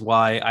skating is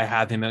why I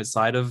have him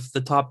outside of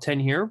the top 10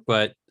 here,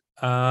 but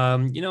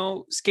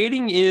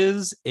skating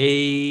is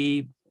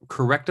a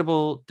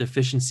correctable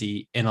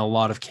deficiency in a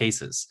lot of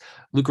cases.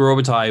 Luka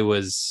Robitaille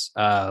was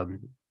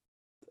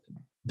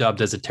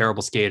dubbed as a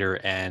terrible skater,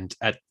 and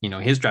at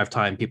his draft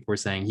time, people were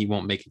saying he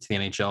won't make it to the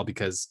NHL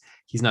because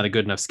he's not a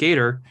good enough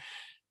skater.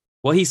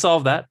 Well, he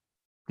solved that,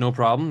 no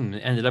problem,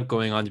 and ended up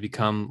going on to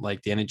become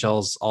like the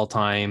NHL's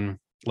all-time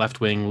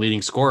left-wing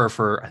leading scorer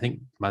for, I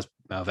think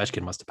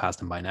Ovechkin must have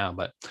passed him by now,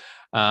 but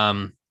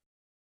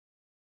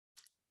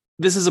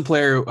this is a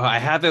player I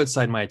have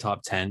outside my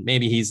top 10.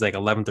 Maybe he's like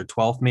 11th or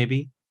 12th,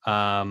 maybe.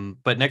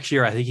 But next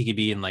year, I think he could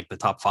be in like the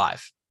top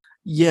 5.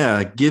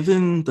 Yeah,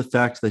 given the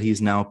fact that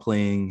he's now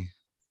playing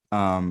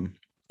in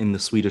the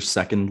Swedish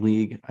second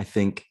league, I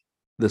think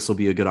this will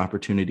be a good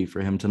opportunity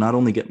for him to not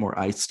only get more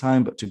ice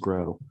time, but to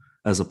grow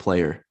as a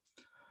player.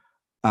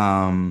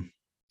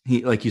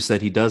 He, like you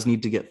said, he does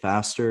need to get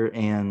faster,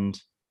 and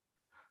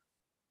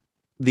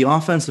the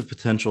offensive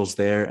potential is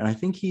there. And I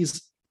think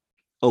he's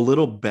a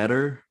little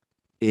better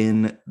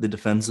in the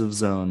defensive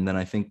zone than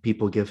I think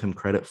people give him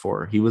credit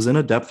for. He was in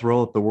a depth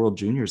role at the World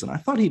Juniors, and I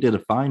thought he did a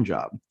fine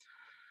job.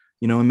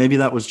 And maybe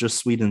that was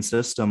just Sweden's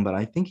system, but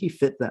I think he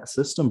fit that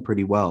system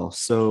pretty well.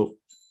 So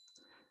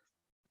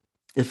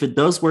if it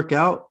does work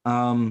out,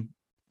 I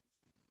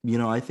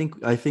think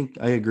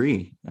I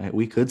agree.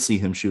 We could see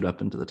him shoot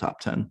up into the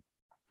top 10.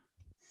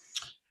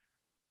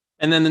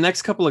 And then the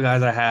next couple of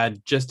guys I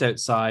had just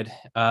outside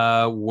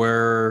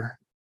were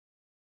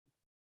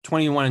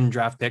 21 in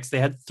draft picks. They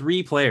had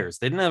 3 players.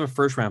 They didn't have a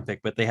first round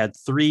pick, but they had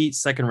 3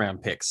 second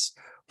round picks,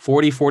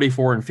 40,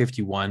 44, and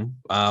 51.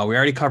 We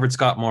already covered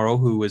Scott Morrow,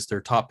 who was their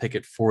top pick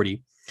at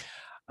 40.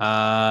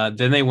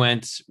 Then they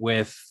went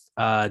with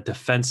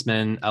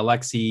defenseman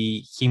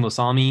Alexei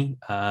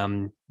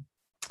Himosalmi.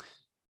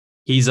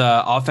 He's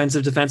an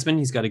offensive defenseman.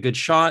 He's got a good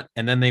shot.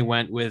 And then they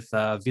went with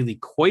Ville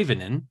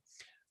Koivunen.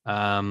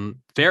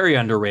 Very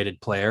underrated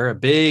player, a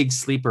big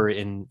sleeper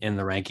in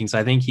the rankings.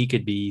 I think he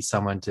could be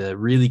someone to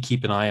really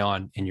keep an eye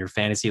on in your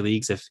fantasy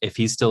leagues if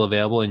he's still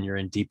available and you're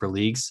in deeper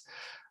leagues.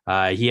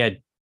 He had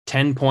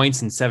 10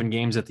 points in 7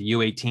 games at the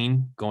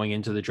U18 going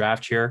into the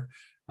draft here.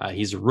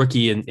 He's a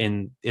rookie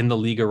in the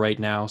Liga right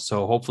now,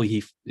 so hopefully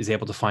he is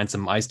able to find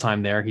some ice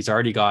time there. He's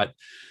already got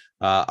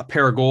a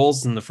pair of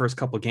goals in the first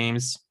couple of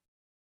games.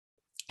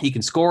 He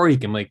can score, he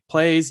can make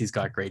plays, he's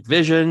got great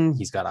vision,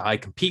 he's got a high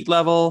compete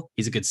level,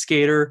 he's a good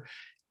skater.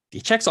 He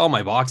checks all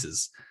my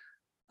boxes.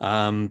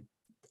 I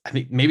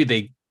think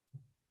maybe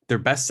their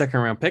best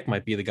second round pick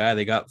might be the guy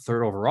they got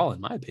 3rd overall,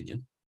 in my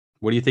opinion.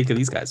 What do you think of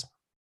these guys?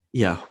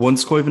 Yeah,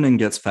 once Koivunen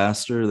gets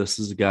faster, this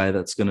is a guy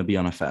that's going to be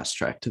on a fast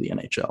track to the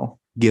NHL,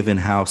 given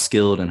how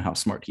skilled and how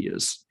smart he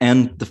is,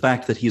 and the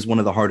fact that he's one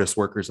of the hardest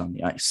workers on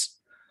the ice.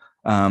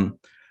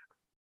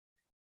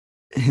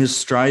 His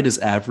stride is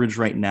average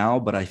right now,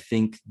 but I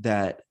think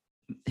that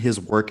his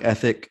work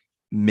ethic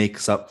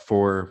makes up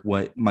for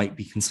what might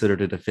be considered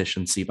a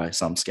deficiency by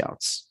some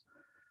scouts.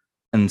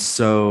 And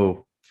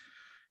so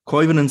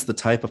Koivunen's the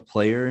type of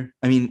player,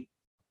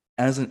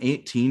 as an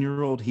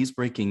 18-year-old, he's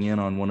breaking in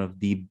on one of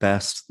the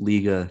best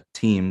Liga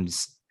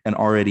teams and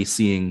already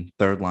seeing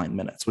third line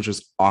minutes, which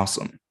is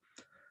awesome.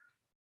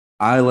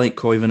 I like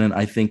Koivunen.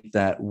 I think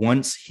that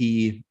once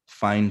he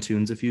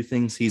fine-tunes a few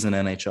things, he's an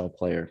NHL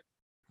player.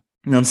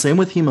 Now, same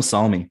with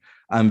Himosalmi.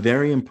 I'm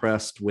very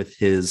impressed with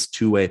his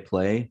two-way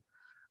play.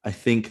 I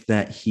think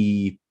that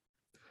he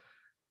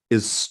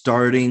is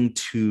starting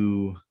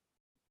to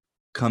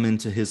come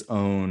into his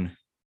own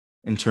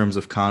in terms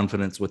of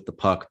confidence with the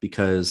puck,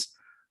 because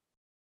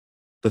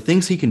the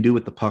things he can do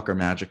with the puck are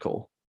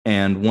magical.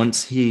 And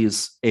once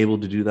he's able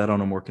to do that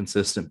on a more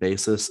consistent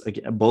basis,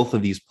 again, both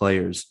of these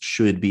players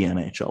should be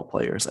NHL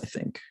players, I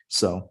think.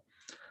 So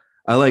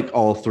I like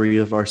all 3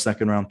 of our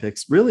second round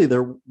picks. Really,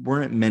 there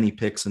weren't many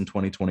picks in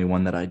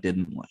 2021 that I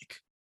didn't like,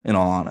 in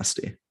all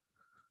honesty.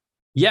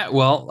 Yeah,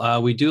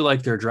 well, we do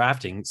like their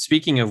drafting.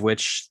 Speaking of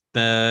which,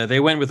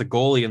 they went with a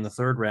goalie in the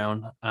 3rd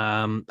round,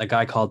 a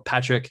guy called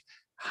Patrick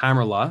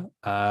Hamrla,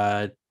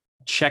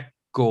 Czech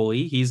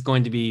goalie. He's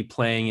going to be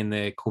playing in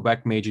the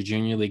Quebec Major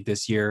Junior League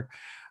this year.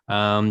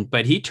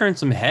 But he turned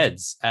some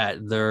heads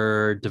at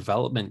their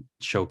development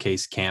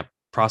showcase camp,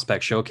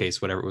 prospect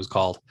showcase, whatever it was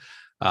called,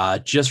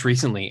 just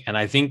recently. And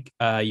I think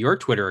your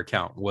Twitter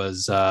account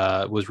was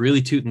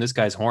really tooting this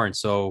guy's horn.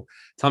 So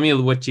tell me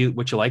what you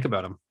like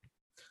about him.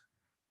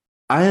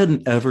 I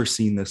hadn't ever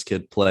seen this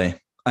kid play.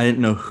 I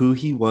didn't know who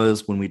he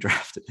was when we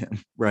drafted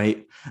him,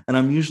 right? And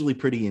I'm usually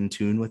pretty in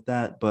tune with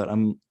that, but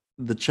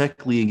the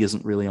Czech league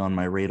isn't really on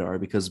my radar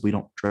because we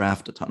don't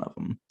draft a ton of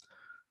them.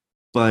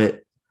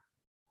 But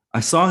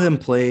I saw him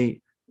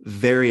play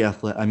very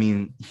athletic. I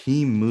mean,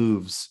 he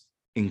moves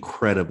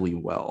incredibly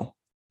well.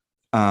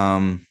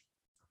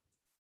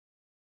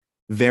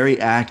 Very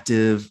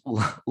active,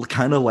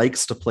 kind of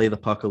likes to play the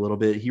puck a little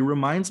bit. He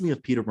reminds me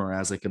of Peter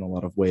Mrazek in a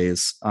lot of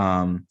ways,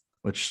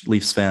 which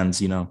Leafs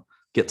fans,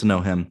 get to know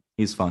him.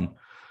 He's fun.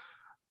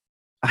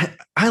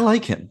 I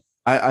like him.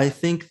 I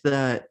think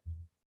that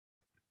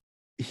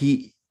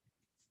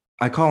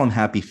I call him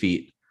happy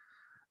feet.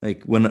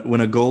 Like when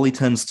a goalie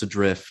tends to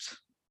drift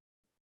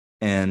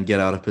and get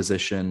out of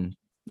position,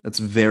 that's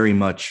very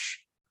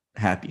much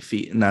happy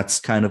feet. And that's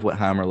kind of what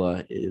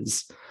Hamrla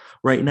is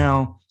right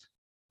now.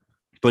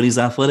 But he's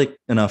athletic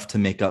enough to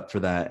make up for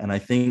that. And I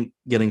think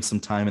getting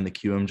some time in the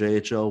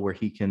QMJHL where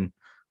he can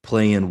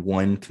play in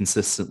one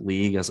consistent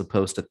league as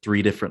opposed to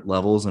 3 different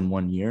levels in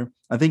 1 year,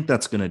 I think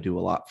that's going to do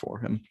a lot for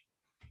him.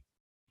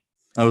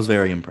 I was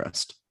very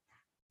impressed.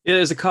 Yeah,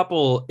 there's a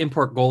couple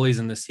import goalies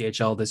in the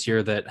CHL this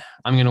year that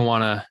I'm going to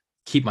want to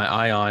keep my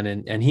eye on,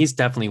 and he's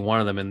definitely one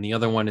of them. And the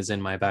other one is in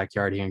my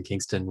backyard here in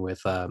Kingston with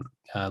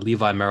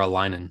Levi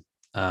Merilainen,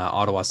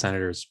 Ottawa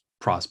Senators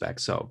prospect.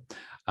 So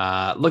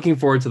looking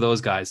forward to those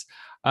guys.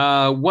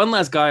 One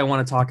last guy I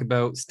want to talk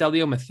about,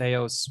 Stelio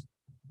Matheos.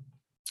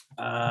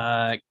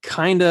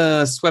 Kind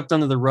of swept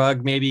under the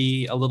rug,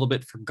 maybe a little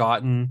bit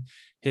forgotten.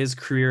 His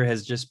career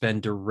has just been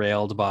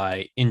derailed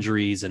by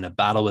injuries and a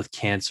battle with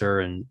cancer,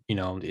 and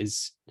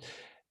his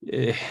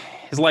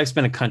life's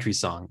been a country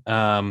song.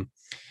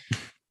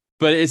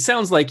 But it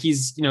sounds like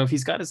he's, if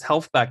he's got his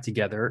health back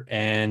together,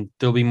 and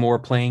there'll be more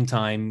playing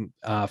time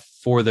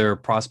for their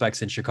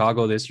prospects in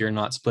Chicago this year,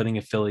 not splitting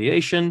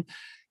affiliation.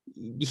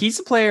 He's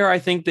a player I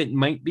think that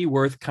might be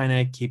worth kind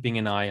of keeping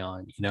an eye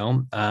on.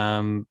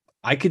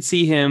 I could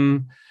see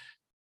him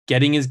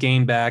getting his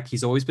game back.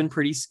 He's always been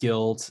pretty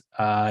skilled.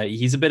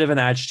 He's a bit of an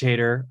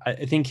agitator.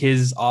 I think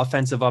his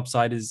offensive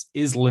upside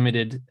is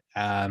limited,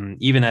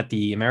 even at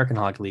the American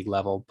Hockey League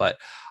level. But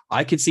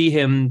I could see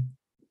him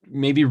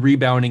maybe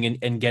rebounding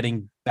and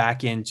getting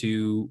back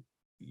into,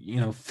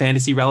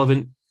 fantasy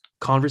relevant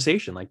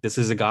conversation. Like, this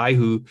is a guy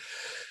who,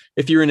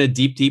 if you're in a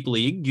deep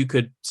league, you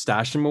could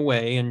stash him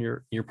away in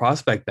your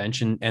prospect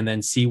bench and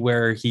then see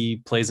where he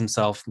plays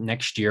himself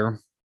next year.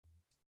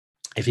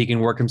 If he can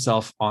work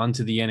himself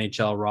onto the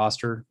NHL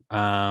roster,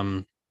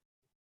 and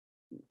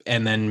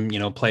then,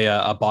 play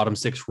a bottom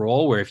 6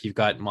 role where if you've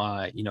got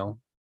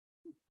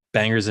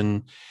bangers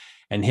and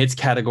hits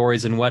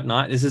categories and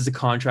whatnot, this is a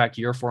contract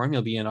year for him.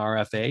 He'll be an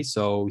RFA,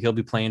 so he'll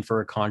be playing for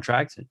a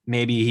contract.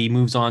 Maybe he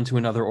moves on to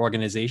another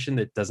organization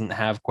that doesn't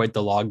have quite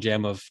the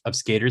logjam of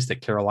skaters that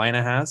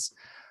Carolina has.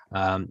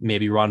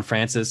 Maybe Ron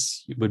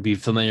Francis would be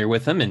familiar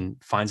with him and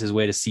finds his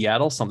way to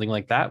Seattle, something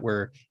like that,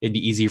 where it'd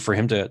be easy for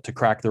him to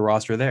crack the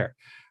roster there.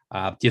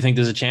 Do you think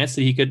there's a chance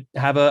that he could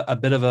have a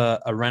bit of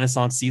a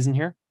renaissance season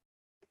here?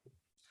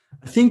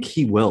 I think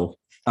he will.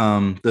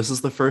 This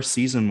is the first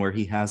season where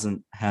he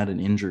hasn't had an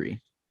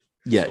injury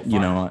yet.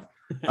 So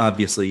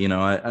obviously,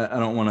 I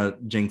don't want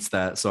to jinx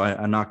that. So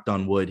I knocked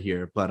on wood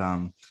here, but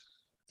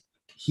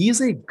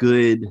he's a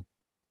good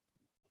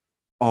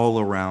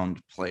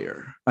all-around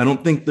player. I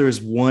don't think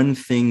there's one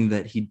thing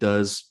that he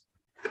does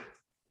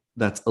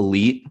that's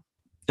elite,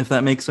 if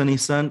that makes any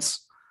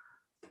sense,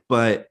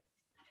 but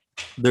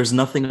there's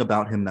nothing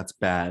about him that's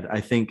bad.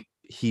 I think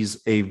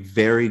he's a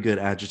very good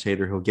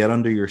agitator. He'll get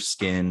under your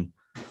skin.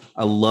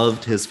 I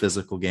loved his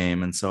physical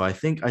game, and so I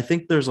think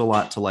there's a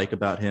lot to like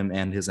about him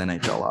and his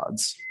NHL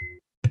odds.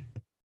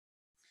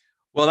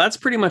 Well, that's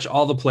pretty much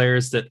all the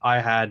players that I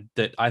had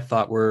that I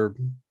thought were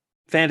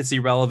fantasy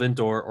relevant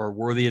or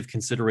worthy of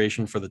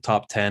consideration for the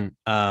top 10.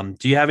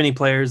 Do you have any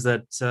players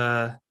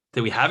that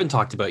we haven't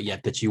talked about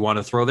yet that you want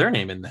to throw their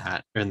name in the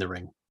hat or in the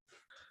ring?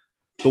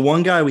 The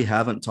one guy we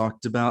haven't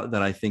talked about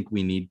that I think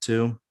we need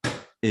to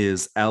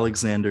is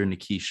Alexander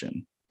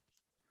Nikishin.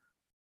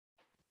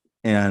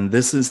 And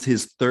this is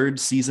his 3rd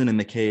season in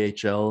the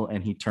KHL,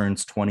 and he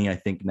turns 20, I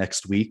think,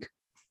 next week.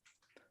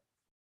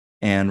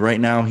 And right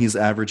now he's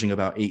averaging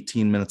about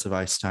 18 minutes of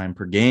ice time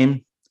per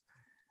game.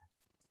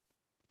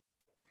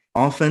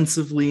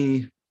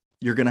 Offensively,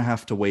 you're going to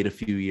have to wait a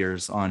few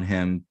years on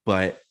him,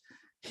 but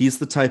he's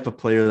the type of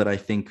player that I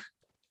think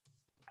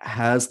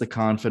has the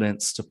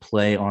confidence to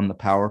play on the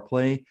power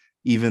play,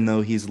 even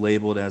though he's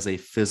labeled as a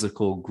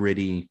physical,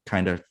 gritty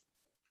kind of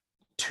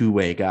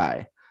 2-way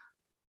guy.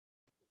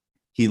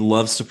 He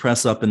loves to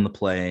press up in the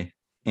play.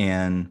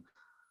 And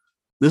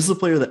this is a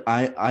player that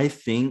I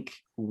think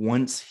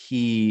once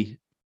his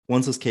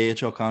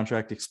KHL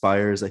contract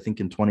expires, I think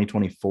in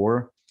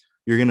 2024,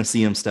 you're going to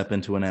see him step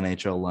into an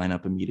NHL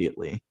lineup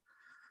immediately.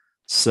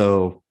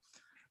 So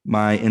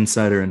my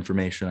insider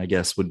information, I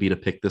guess, would be to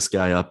pick this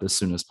guy up as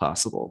soon as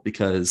possible,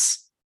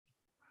 because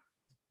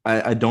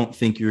I don't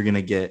think you're going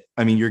to get,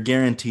 I mean, you're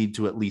guaranteed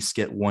to at least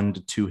get 1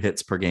 to 2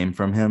 hits per game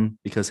from him,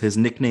 because his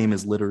nickname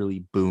is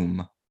literally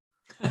Boom.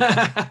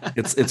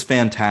 It's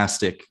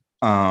fantastic.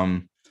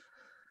 I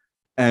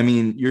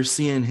mean, you're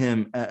seeing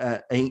him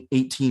at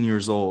 18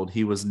 years old.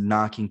 He was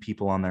knocking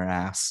people on their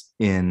ass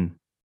in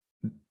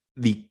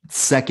the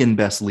second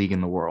best league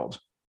in the world.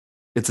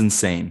 It's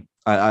insane.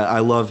 I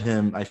love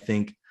him. I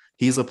think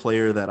he's a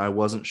player that I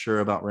wasn't sure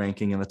about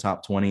ranking in the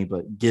top 20,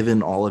 but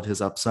given all of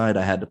his upside,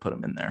 I had to put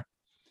him in there.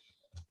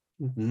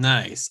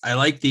 Nice. I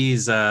like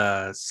these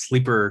deep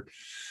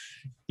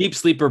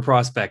sleeper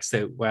prospects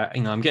that,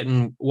 I'm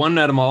getting one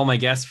out of all my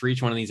guests for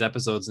each one of these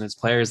episodes, and it's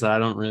players that I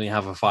don't really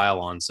have a file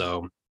on.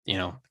 So,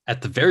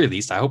 at the very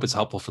least, I hope it's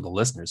helpful for the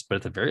listeners, but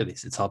at the very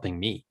least, it's helping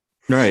me.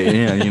 Right.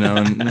 Yeah.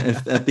 And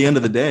if, at the end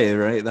of the day,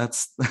 right,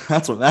 that's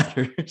what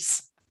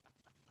matters.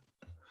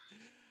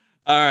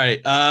 All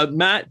right.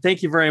 Matt,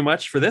 thank you very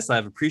much for this.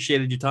 I've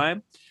appreciated your time.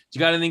 Do you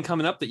got anything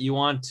coming up that you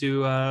want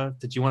to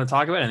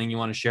talk about? Anything you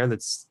want to share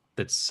that's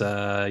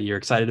you're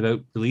excited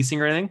about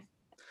releasing or anything?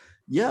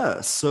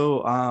 Yeah.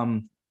 So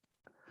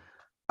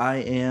I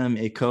am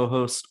a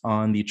co-host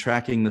on the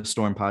Tracking the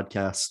Storm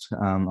podcast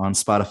on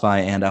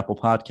Spotify and Apple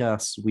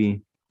Podcasts.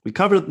 We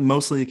cover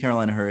mostly the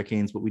Carolina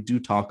Hurricanes, but we do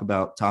talk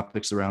about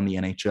topics around the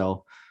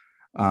NHL.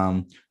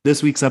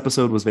 This week's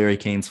episode was very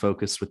Canes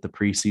focused, with the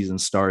preseason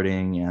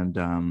starting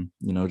and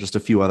just a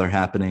few other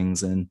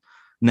happenings. And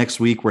next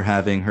week we're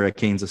having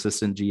Hurricanes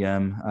assistant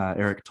GM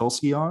Eric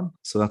Tulsky on,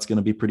 so that's going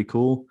to be pretty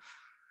cool.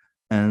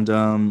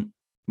 And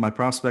my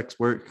prospects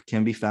work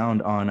can be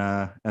found on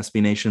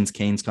SB Nation's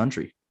Canes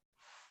Country.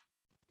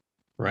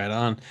 Right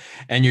on.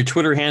 And your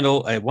Twitter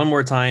handle, one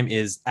more time,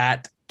 is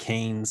at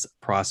Canes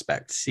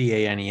Prospect,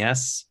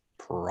 CANES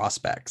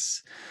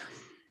Prospects.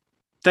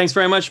 Thanks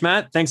very much,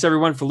 Matt. Thanks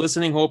everyone for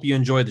listening. Hope you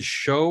enjoyed the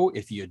show.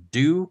 If you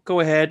do, go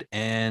ahead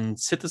and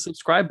hit the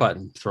subscribe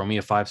button. Throw me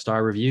a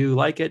 5-star review,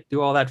 like it,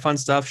 do all that fun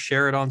stuff.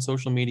 Share it on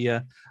social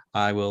media.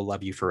 I will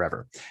love you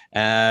forever.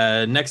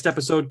 Next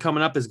episode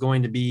coming up is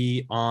going to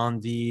be on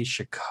the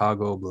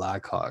Chicago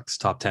Blackhawks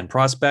top 10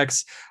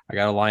 prospects. I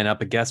got to line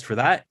up a guest for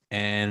that,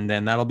 and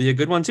then that'll be a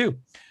good one too.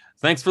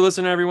 Thanks for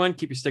listening, everyone.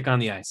 Keep your stick on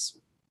the ice.